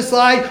saw this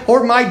light,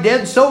 or my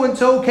dead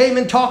so-and-so came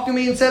and talked to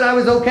me and said I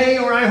was okay,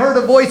 or I heard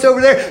a voice over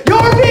there.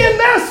 You're being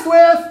messed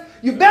with.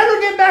 You better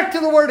get back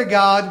to the Word of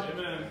God.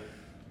 Amen.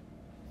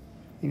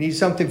 You need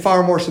something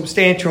far more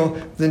substantial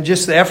than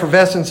just the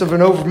effervescence of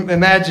an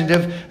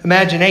over-imaginative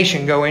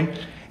imagination going.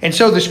 And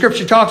so the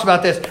Scripture talks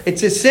about this.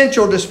 It's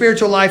essential to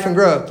spiritual life and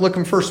growth. Look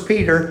in 1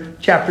 Peter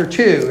chapter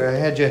 2. I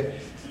had you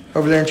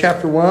over there in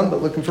chapter 1,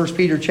 but look in 1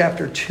 Peter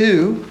chapter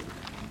 2.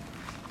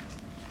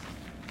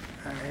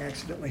 I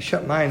accidentally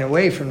shut mine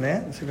away from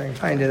that. Let's see if I can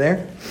find it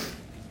there.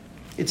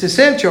 It's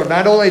essential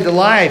not only to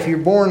life. You're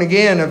born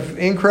again of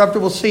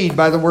incorruptible seed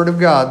by the Word of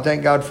God.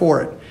 Thank God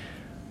for it.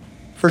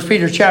 1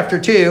 Peter chapter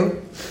 2.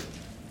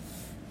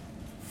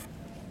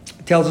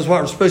 Tells us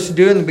what we're supposed to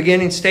do in the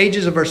beginning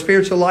stages of our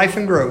spiritual life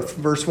and growth.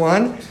 Verse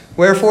 1,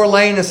 wherefore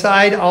laying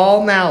aside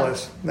all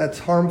malice, that's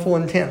harmful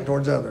intent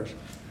towards others,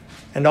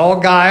 and all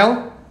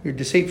guile, your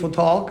deceitful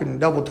talk and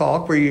double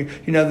talk, where you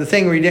know the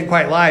thing where you didn't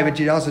quite lie, but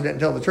you also didn't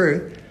tell the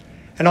truth,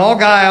 and all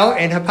guile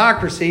and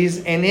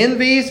hypocrisies and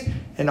envies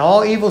and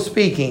all evil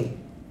speaking,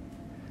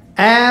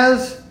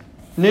 as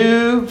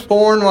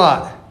newborn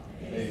what?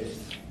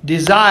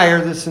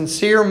 Desire the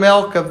sincere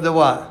milk of the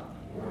what?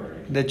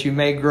 That you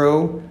may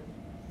grow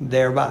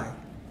thereby.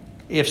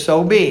 If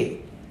so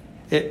be,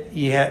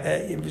 ye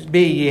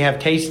have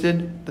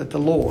tasted that the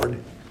Lord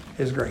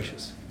is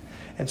gracious.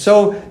 And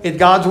so, it's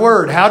God's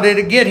Word. How did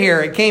it get here?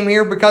 It came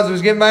here because it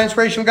was given by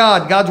inspiration of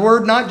God. God's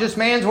Word, not just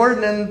man's Word.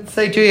 And then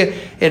say to you,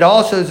 it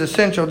also is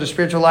essential to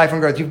spiritual life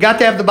and growth. You've got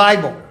to have the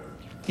Bible.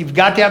 You've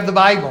got to have the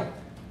Bible.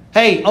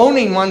 Hey,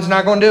 owning one's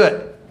not going to do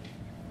it.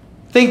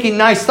 Thinking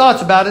nice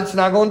thoughts about it's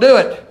not going to do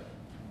it.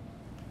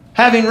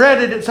 Having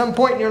read it at some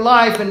point in your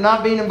life and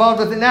not being involved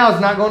with it now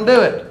is not going to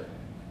do it.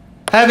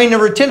 Having a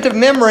retentive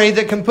memory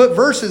that can put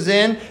verses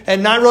in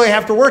and not really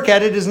have to work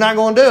at it is not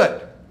going to do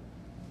it.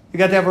 You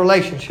got to have a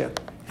relationship.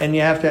 And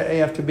you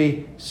have to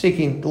be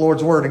seeking the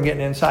Lord's Word and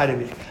getting inside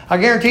of you. I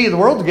guarantee you the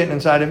world's getting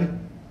inside of you.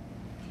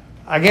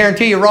 I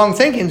guarantee you wrong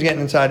thinking's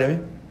getting inside of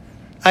you.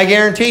 I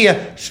guarantee you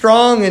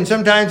strong and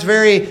sometimes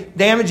very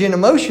damaging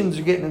emotions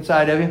are getting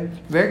inside of you. You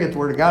better get the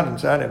Word of God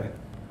inside of you.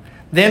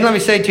 Then let me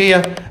say to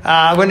you,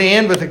 I want to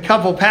end with a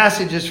couple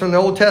passages from the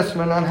Old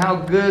Testament on how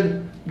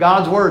good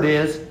God's Word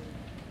is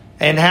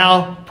and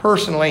how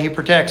personally He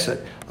protects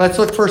it. Let's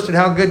look first at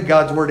how good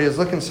God's Word is.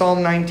 Look in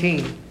Psalm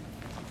 19.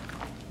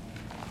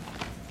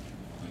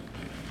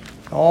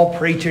 All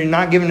preacher,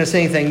 not giving us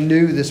anything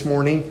new this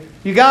morning.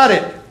 You got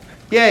it.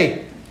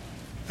 Yay.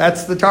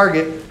 That's the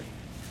target.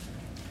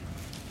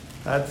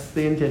 That's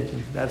the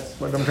intention. That's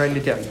what I'm trying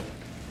to tell you.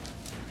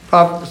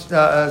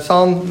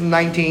 Psalm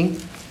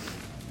 19.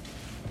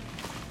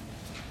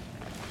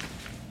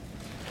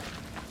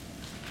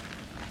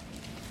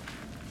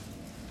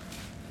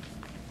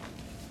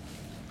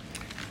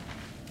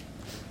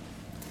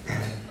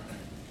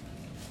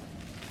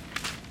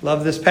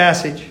 Love this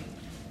passage.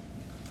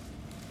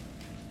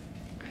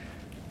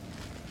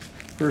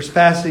 First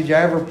passage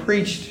I ever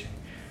preached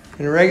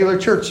in a regular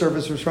church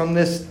service was from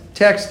this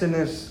text, and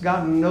it's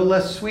gotten no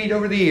less sweet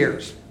over the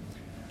years.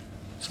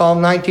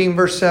 Psalm 19,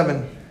 verse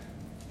 7.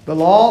 The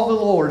law of the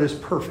Lord is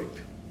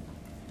perfect,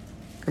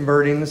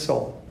 converting the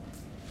soul.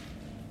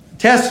 The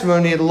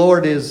testimony of the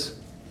Lord is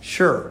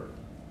sure,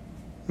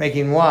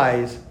 making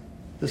wise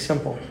the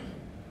simple.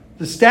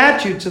 The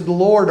statutes of the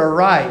Lord are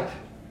right,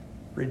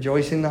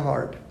 rejoicing the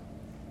heart.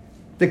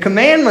 The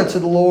commandment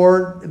of the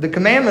Lord,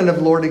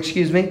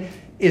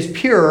 is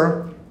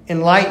pure,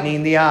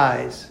 enlightening the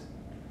eyes.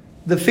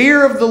 The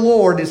fear of the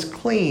Lord is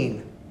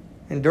clean,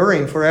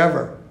 enduring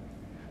forever.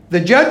 The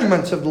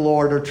judgments of the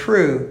Lord are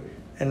true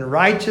and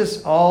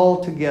righteous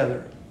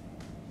altogether.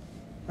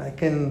 That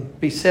can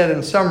be said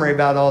in summary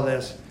about all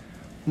this.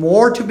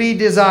 More to be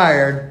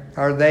desired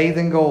are they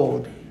than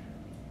gold,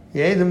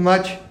 yea, than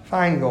much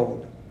fine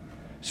gold.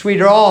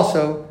 Sweeter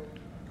also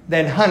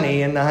than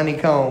honey in the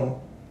honeycomb.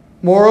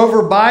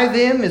 Moreover, by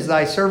them is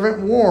thy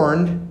servant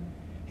warned,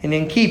 and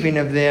in keeping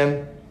of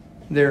them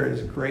there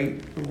is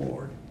great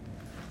reward.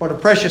 What a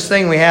precious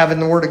thing we have in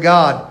the Word of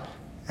God.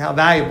 How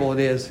valuable it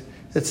is.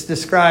 It's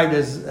described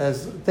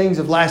as things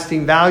of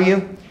lasting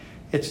value.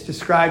 It's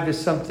described as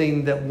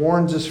something that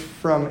warns us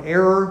from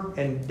error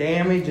and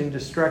damage and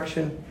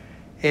destruction.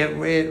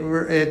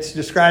 It's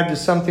described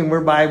as something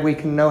whereby we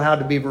can know how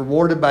to be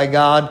rewarded by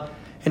God.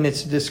 And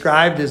it's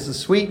described as the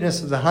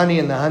sweetness of the honey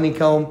and the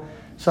honeycomb,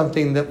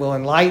 something that will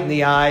enlighten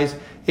the eyes.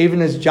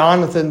 Even as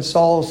Jonathan,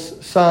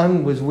 Saul's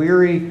son, was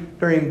weary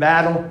during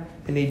battle,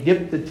 and he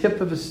dipped the tip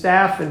of his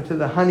staff into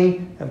the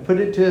honey and put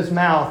it to his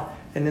mouth.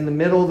 And in the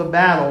middle of the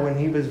battle, when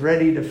he was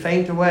ready to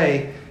faint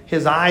away,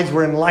 his eyes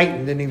were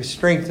enlightened and he was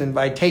strengthened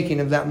by taking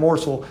of that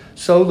morsel.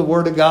 So the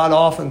Word of God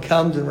often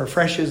comes and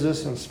refreshes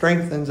us and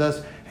strengthens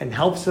us and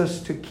helps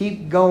us to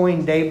keep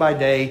going day by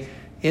day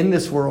in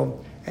this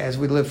world as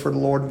we live for the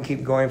Lord and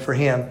keep going for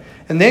Him.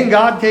 And then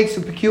God takes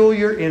a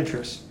peculiar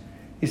interest.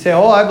 You say,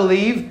 oh, I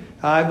believe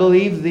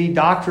the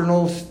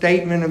doctrinal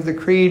statement of the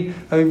creed.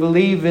 We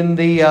believe in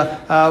the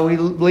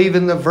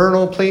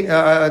verbal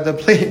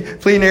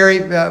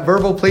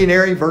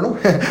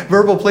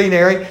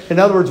plenary. In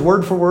other words,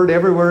 word for word,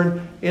 every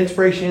word,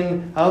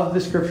 inspiration of the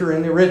Scripture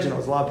in the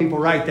originals. A lot of people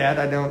write that.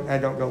 I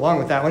don't go along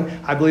with that one.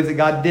 I believe that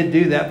God did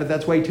do that, but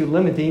that's way too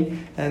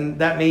limiting. And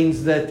that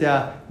means that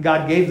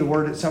God gave the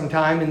Word at some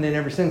time, and then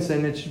ever since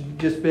then it's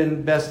just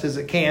been best as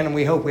it can, and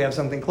we hope we have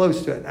something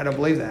close to it. I don't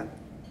believe that.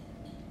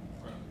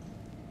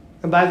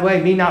 And by the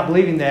way, me not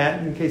believing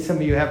that, in case some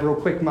of you have real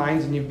quick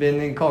minds and you've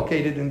been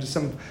inculcated into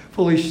some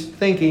foolish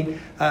thinking,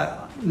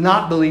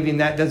 not believing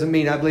that doesn't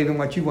mean I believe in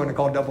what you want to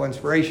call double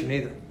inspiration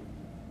either.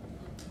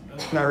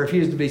 And I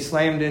refuse to be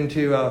slammed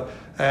into a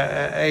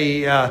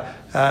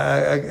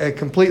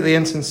completely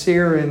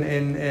insincere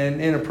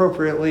and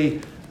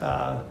inappropriately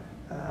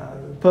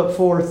put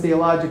forth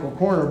theological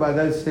corner by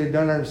those who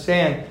don't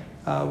understand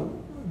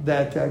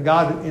that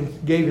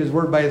God gave His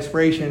Word by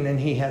inspiration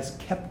and He has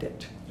kept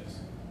it.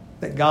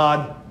 That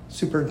God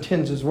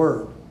superintends His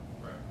Word.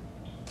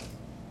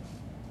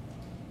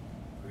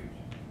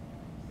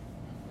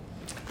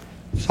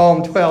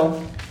 Psalm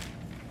 12.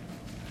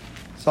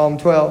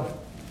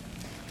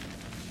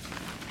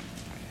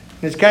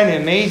 It's kind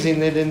of amazing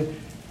that in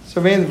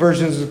so many of the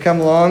versions that have come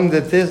along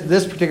that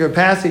this particular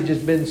passage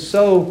has been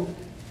so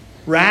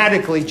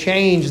radically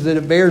changed that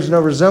it bears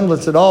no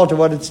resemblance at all to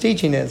what its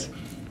teaching is.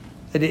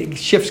 That it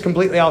shifts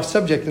completely off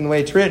subject in the way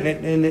it's written,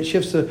 and it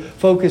shifts the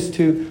focus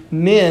to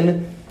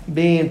men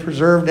being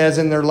preserved as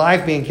in their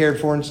life being cared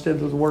for instead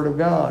of the Word of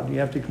God. You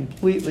have to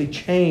completely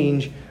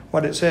change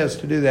what it says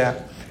to do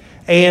that.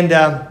 And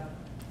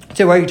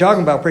say, what are you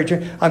talking about, preacher?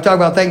 I'm talking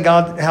about thank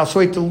God how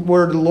sweet the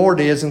Word of the Lord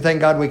is, and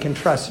thank God we can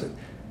trust it.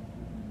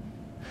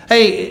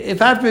 Hey,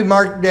 if I have to be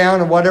marked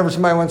down, or whatever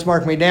somebody wants to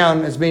mark me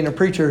down as being a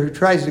preacher who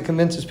tries to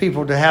convince his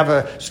people to have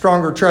a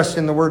stronger trust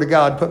in the Word of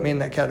God, put me in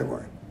that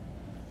category.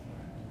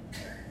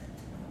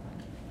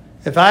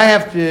 If I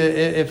have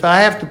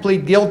to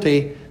plead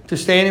guilty to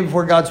standing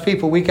before God's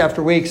people week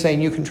after week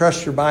saying you can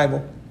trust your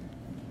Bible,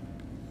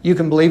 you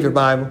can believe your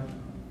Bible,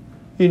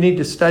 you need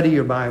to study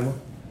your Bible.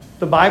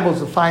 The Bible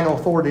is the final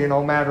authority in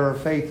all matter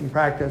of faith and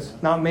practice.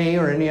 Not me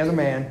or any other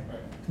man.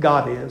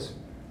 God is.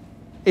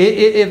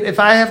 If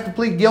I have to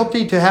plead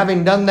guilty to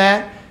having done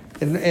that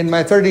in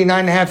my 39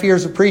 and a half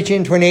years of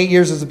preaching, 28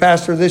 years as a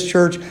pastor of this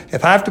church,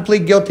 if I have to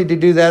plead guilty to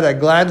do that, I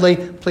gladly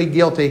plead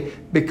guilty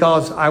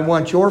because I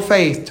want your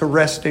faith to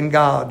rest in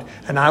God.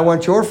 And I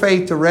want your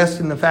faith to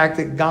rest in the fact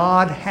that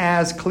God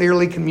has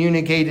clearly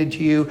communicated to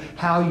you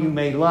how you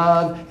may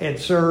love and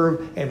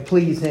serve and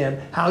please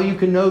Him, how you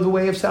can know the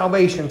way of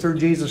salvation through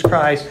Jesus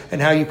Christ, and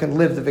how you can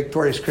live the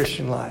victorious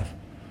Christian life.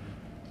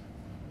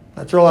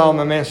 That's really all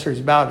my ministry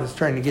is about, is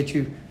trying to get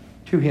you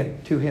to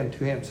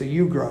Him, so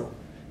you grow.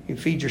 You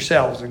feed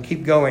yourselves and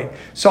keep going.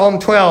 Psalm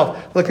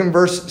 12, look in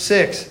verse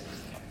 6.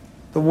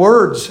 The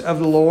words of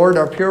the Lord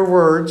are pure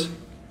words,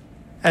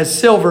 as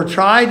silver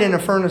tried in a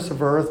furnace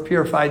of earth,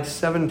 purified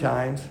 7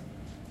 times.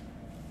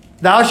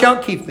 Thou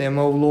shalt keep them,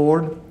 O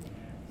Lord.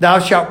 Thou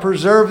shalt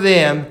preserve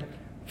them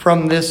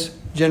from this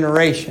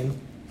generation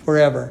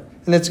forever.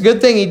 And it's a good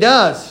thing He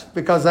does,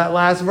 because that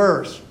last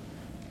verse,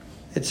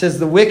 it says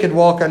the wicked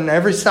walk on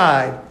every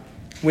side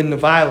when the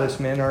vilest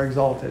men are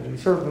exalted. And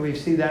certainly we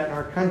see that in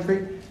our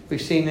country.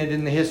 We've seen it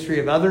in the history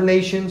of other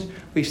nations.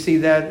 We see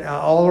that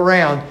all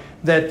around,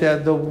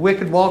 that the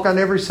wicked walk on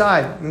every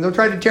side. And they'll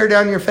try to tear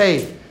down your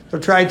faith. They'll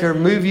try to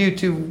move you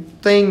to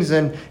things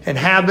and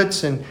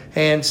habits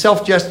and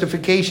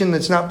self-justification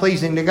that's not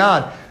pleasing to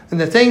God. And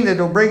the thing that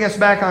will bring us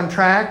back on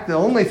track, the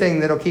only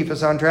thing that will keep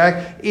us on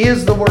track,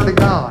 is the Word of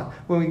God.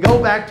 When we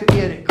go back to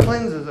it, it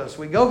cleanses us.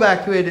 We go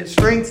back to it, it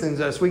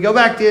strengthens us. We go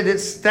back to it, it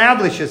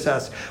establishes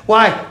us.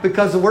 Why?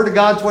 Because the Word of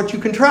God is what you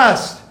can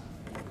trust.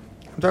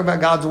 I'm talking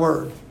about God's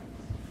Word.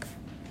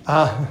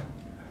 I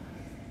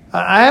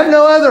have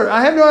no other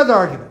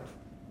argument.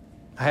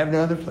 I have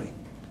no other plea.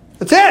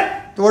 That's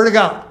it. The Word of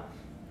God.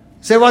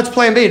 Say, what's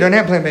plan B? Don't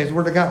have plan B. It's the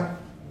Word of God.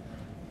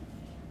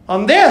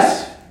 On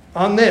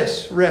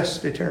this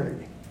rests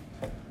eternity.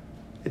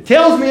 It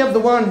tells me of the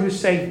one who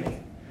saved me.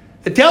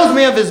 It tells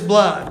me of His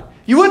blood.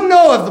 You wouldn't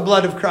know of the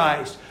blood of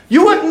Christ.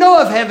 You wouldn't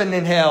know of heaven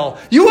and hell.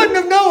 You wouldn't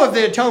have known of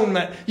the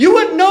atonement. You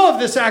wouldn't know of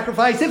the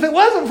sacrifice if it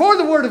wasn't for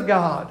the Word of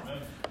God.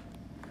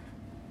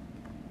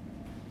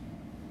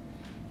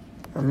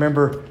 I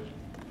remember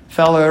a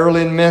fellow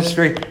early in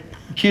ministry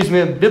accused me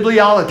of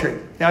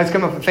bibliolatry. Now he's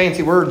come up with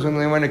fancy words when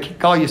they want to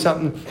call you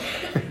something.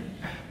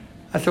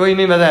 I said, what do you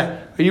mean by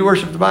that? Well, you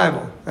worship the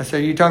Bible. I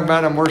said, are you talking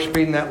about I'm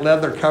worshiping that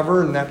leather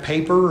cover and that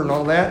paper and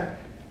all that?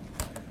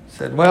 I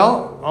said,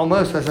 well,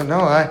 almost. I said, no,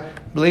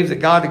 I believe that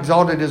God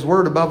exalted His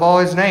Word above all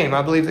His name.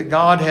 I believe that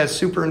God has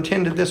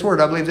superintended this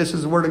Word. I believe this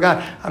is the Word of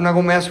God. I'm not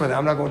going to mess with it.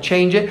 I'm not going to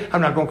change it.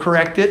 I'm not going to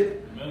correct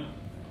it. Amen.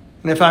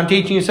 And if I'm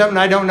teaching you something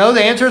I don't know,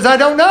 the answer is I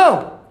don't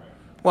know.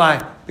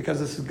 Why? Because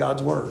this is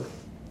God's Word.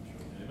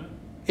 Amen.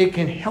 It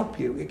can help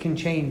you. It can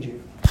change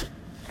you.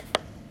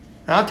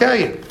 And I'll tell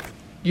you,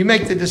 you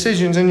make the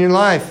decisions in your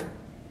life.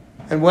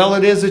 And well,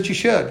 it is that you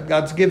should.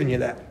 God's given you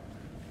that.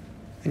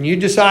 And you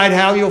decide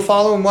how you'll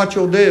follow and what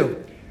you'll do.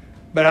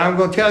 But I'm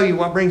going to tell you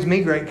what brings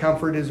me great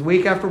comfort is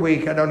week after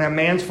week, I don't have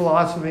man's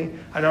philosophy.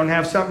 I don't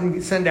have something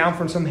sent down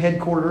from some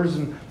headquarters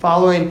and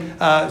following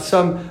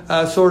some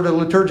sort of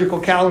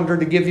liturgical calendar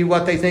to give you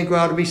what they think we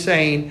ought to be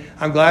saying.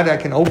 I'm glad I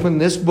can open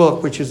this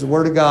book, which is the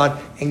Word of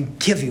God, and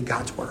give you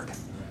God's Word.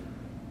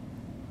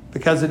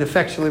 Because it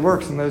effectually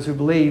works in those who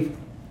believe.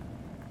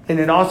 And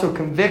it also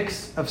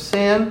convicts of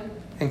sin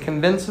and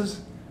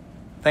convinces.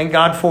 Thank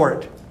God for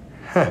it.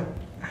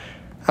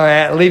 All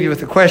right, I'll leave you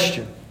with a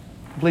question.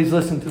 Please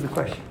listen to the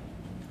question.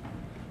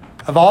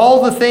 Of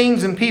all the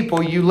things and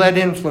people you let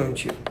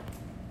influence you.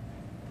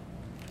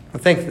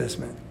 Well, think of this,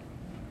 man.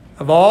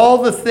 Of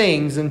all the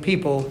things and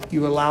people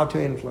you allow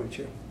to influence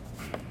you,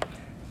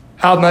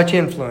 how much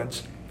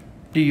influence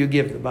do you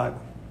give the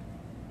Bible?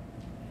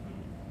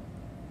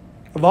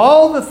 Of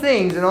all the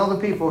things and all the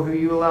people who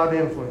you allow to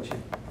influence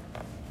you,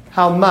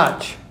 how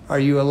much are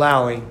you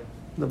allowing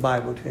the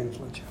Bible to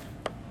influence you?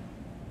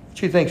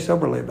 What you think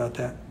soberly about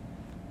that?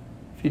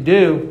 If you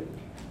do,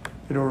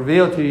 it'll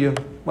reveal to you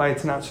why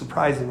it's not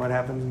surprising what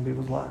happens in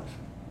people's lives.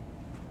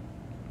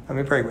 Let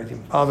me pray with you.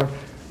 Father,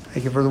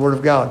 thank you for the Word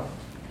of God.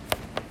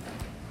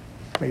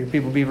 May your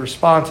people be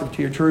responsive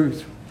to your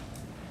truth,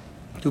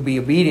 to be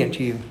obedient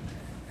to you,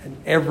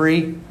 and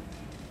every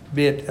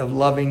bit of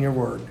loving your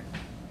Word.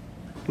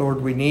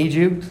 Lord, we need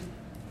you.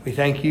 We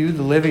thank you,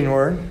 the living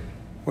Word.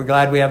 We're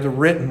glad we have the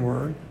written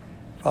Word.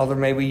 Father,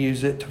 may we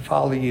use it to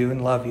follow you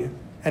and love you,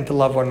 and to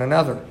love one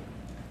another,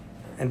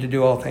 and to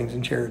do all things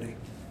in charity.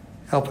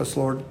 Help us,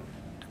 Lord,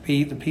 to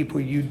be the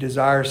people you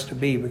desire us to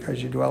be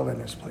because you dwell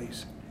in us,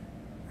 please.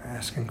 I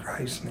ask in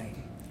Christ's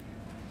name.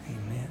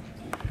 Amen.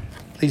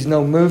 Please,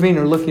 no moving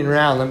or looking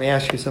around. Let me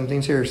ask you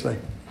something seriously.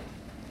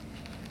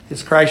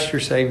 Is Christ your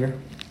Savior?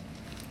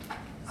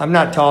 I'm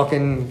not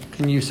talking,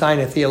 can you sign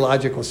a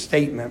theological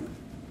statement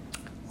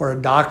or a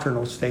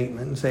doctrinal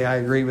statement and say, I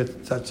agree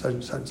with such,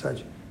 such, such,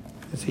 such.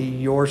 Is He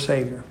your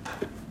Savior?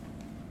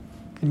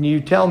 Can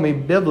you tell me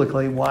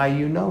biblically why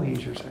you know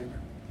He's your Savior?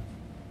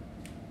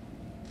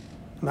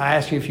 And I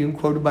ask you if you can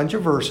quote a bunch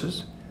of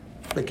verses,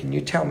 but can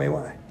you tell me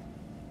why?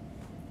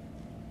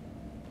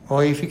 Well,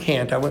 if you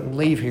can't, I wouldn't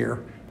leave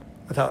here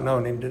without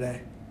knowing Him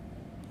today.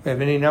 We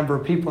have any number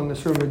of people in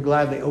this room who would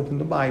gladly open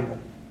the Bible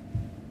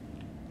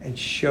and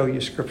show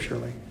you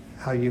scripturally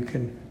how you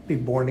can be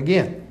born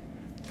again.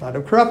 Not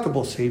of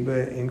corruptible seed,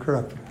 but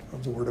incorruptible,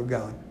 of the Word of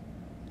God.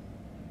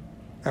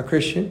 Now,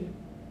 Christian,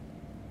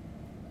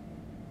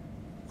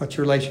 what's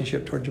your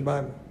relationship towards your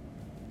Bible?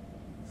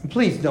 And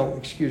please don't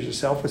excuse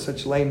yourself with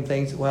such lame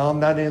things. Well,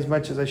 I'm not in as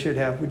much as I should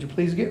have. Would you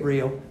please get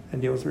real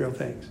and deal with real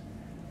things?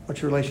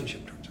 What's your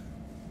relationship towards it?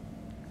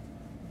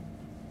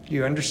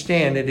 You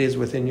understand it is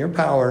within your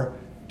power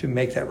to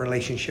make that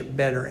relationship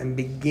better and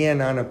begin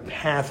on a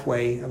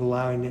pathway of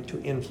allowing it to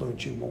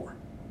influence you more.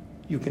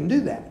 You can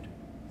do that.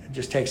 It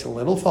just takes a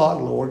little thought, a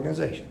little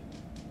organization.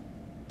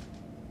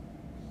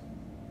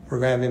 We're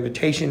going to have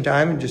invitation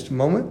time in just a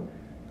moment.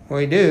 When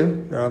we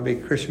do, there will be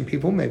Christian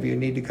people. Maybe you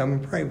need to come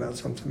and pray about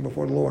something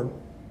before the Lord.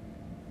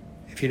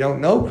 If you don't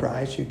know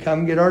Christ, you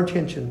come get our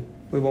attention.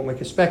 We won't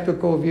make a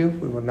spectacle of you.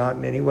 We will not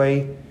in any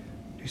way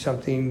do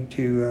something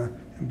to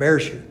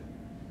embarrass you.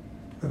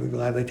 But we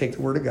gladly take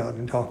the Word of God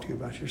and talk to you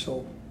about your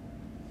soul.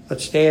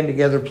 Let's stand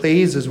together,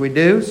 please, as we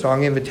do.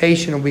 Song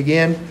invitation will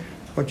begin.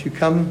 Once you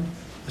come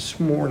this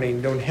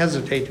morning, don't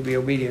hesitate to be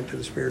obedient to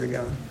the Spirit of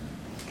God.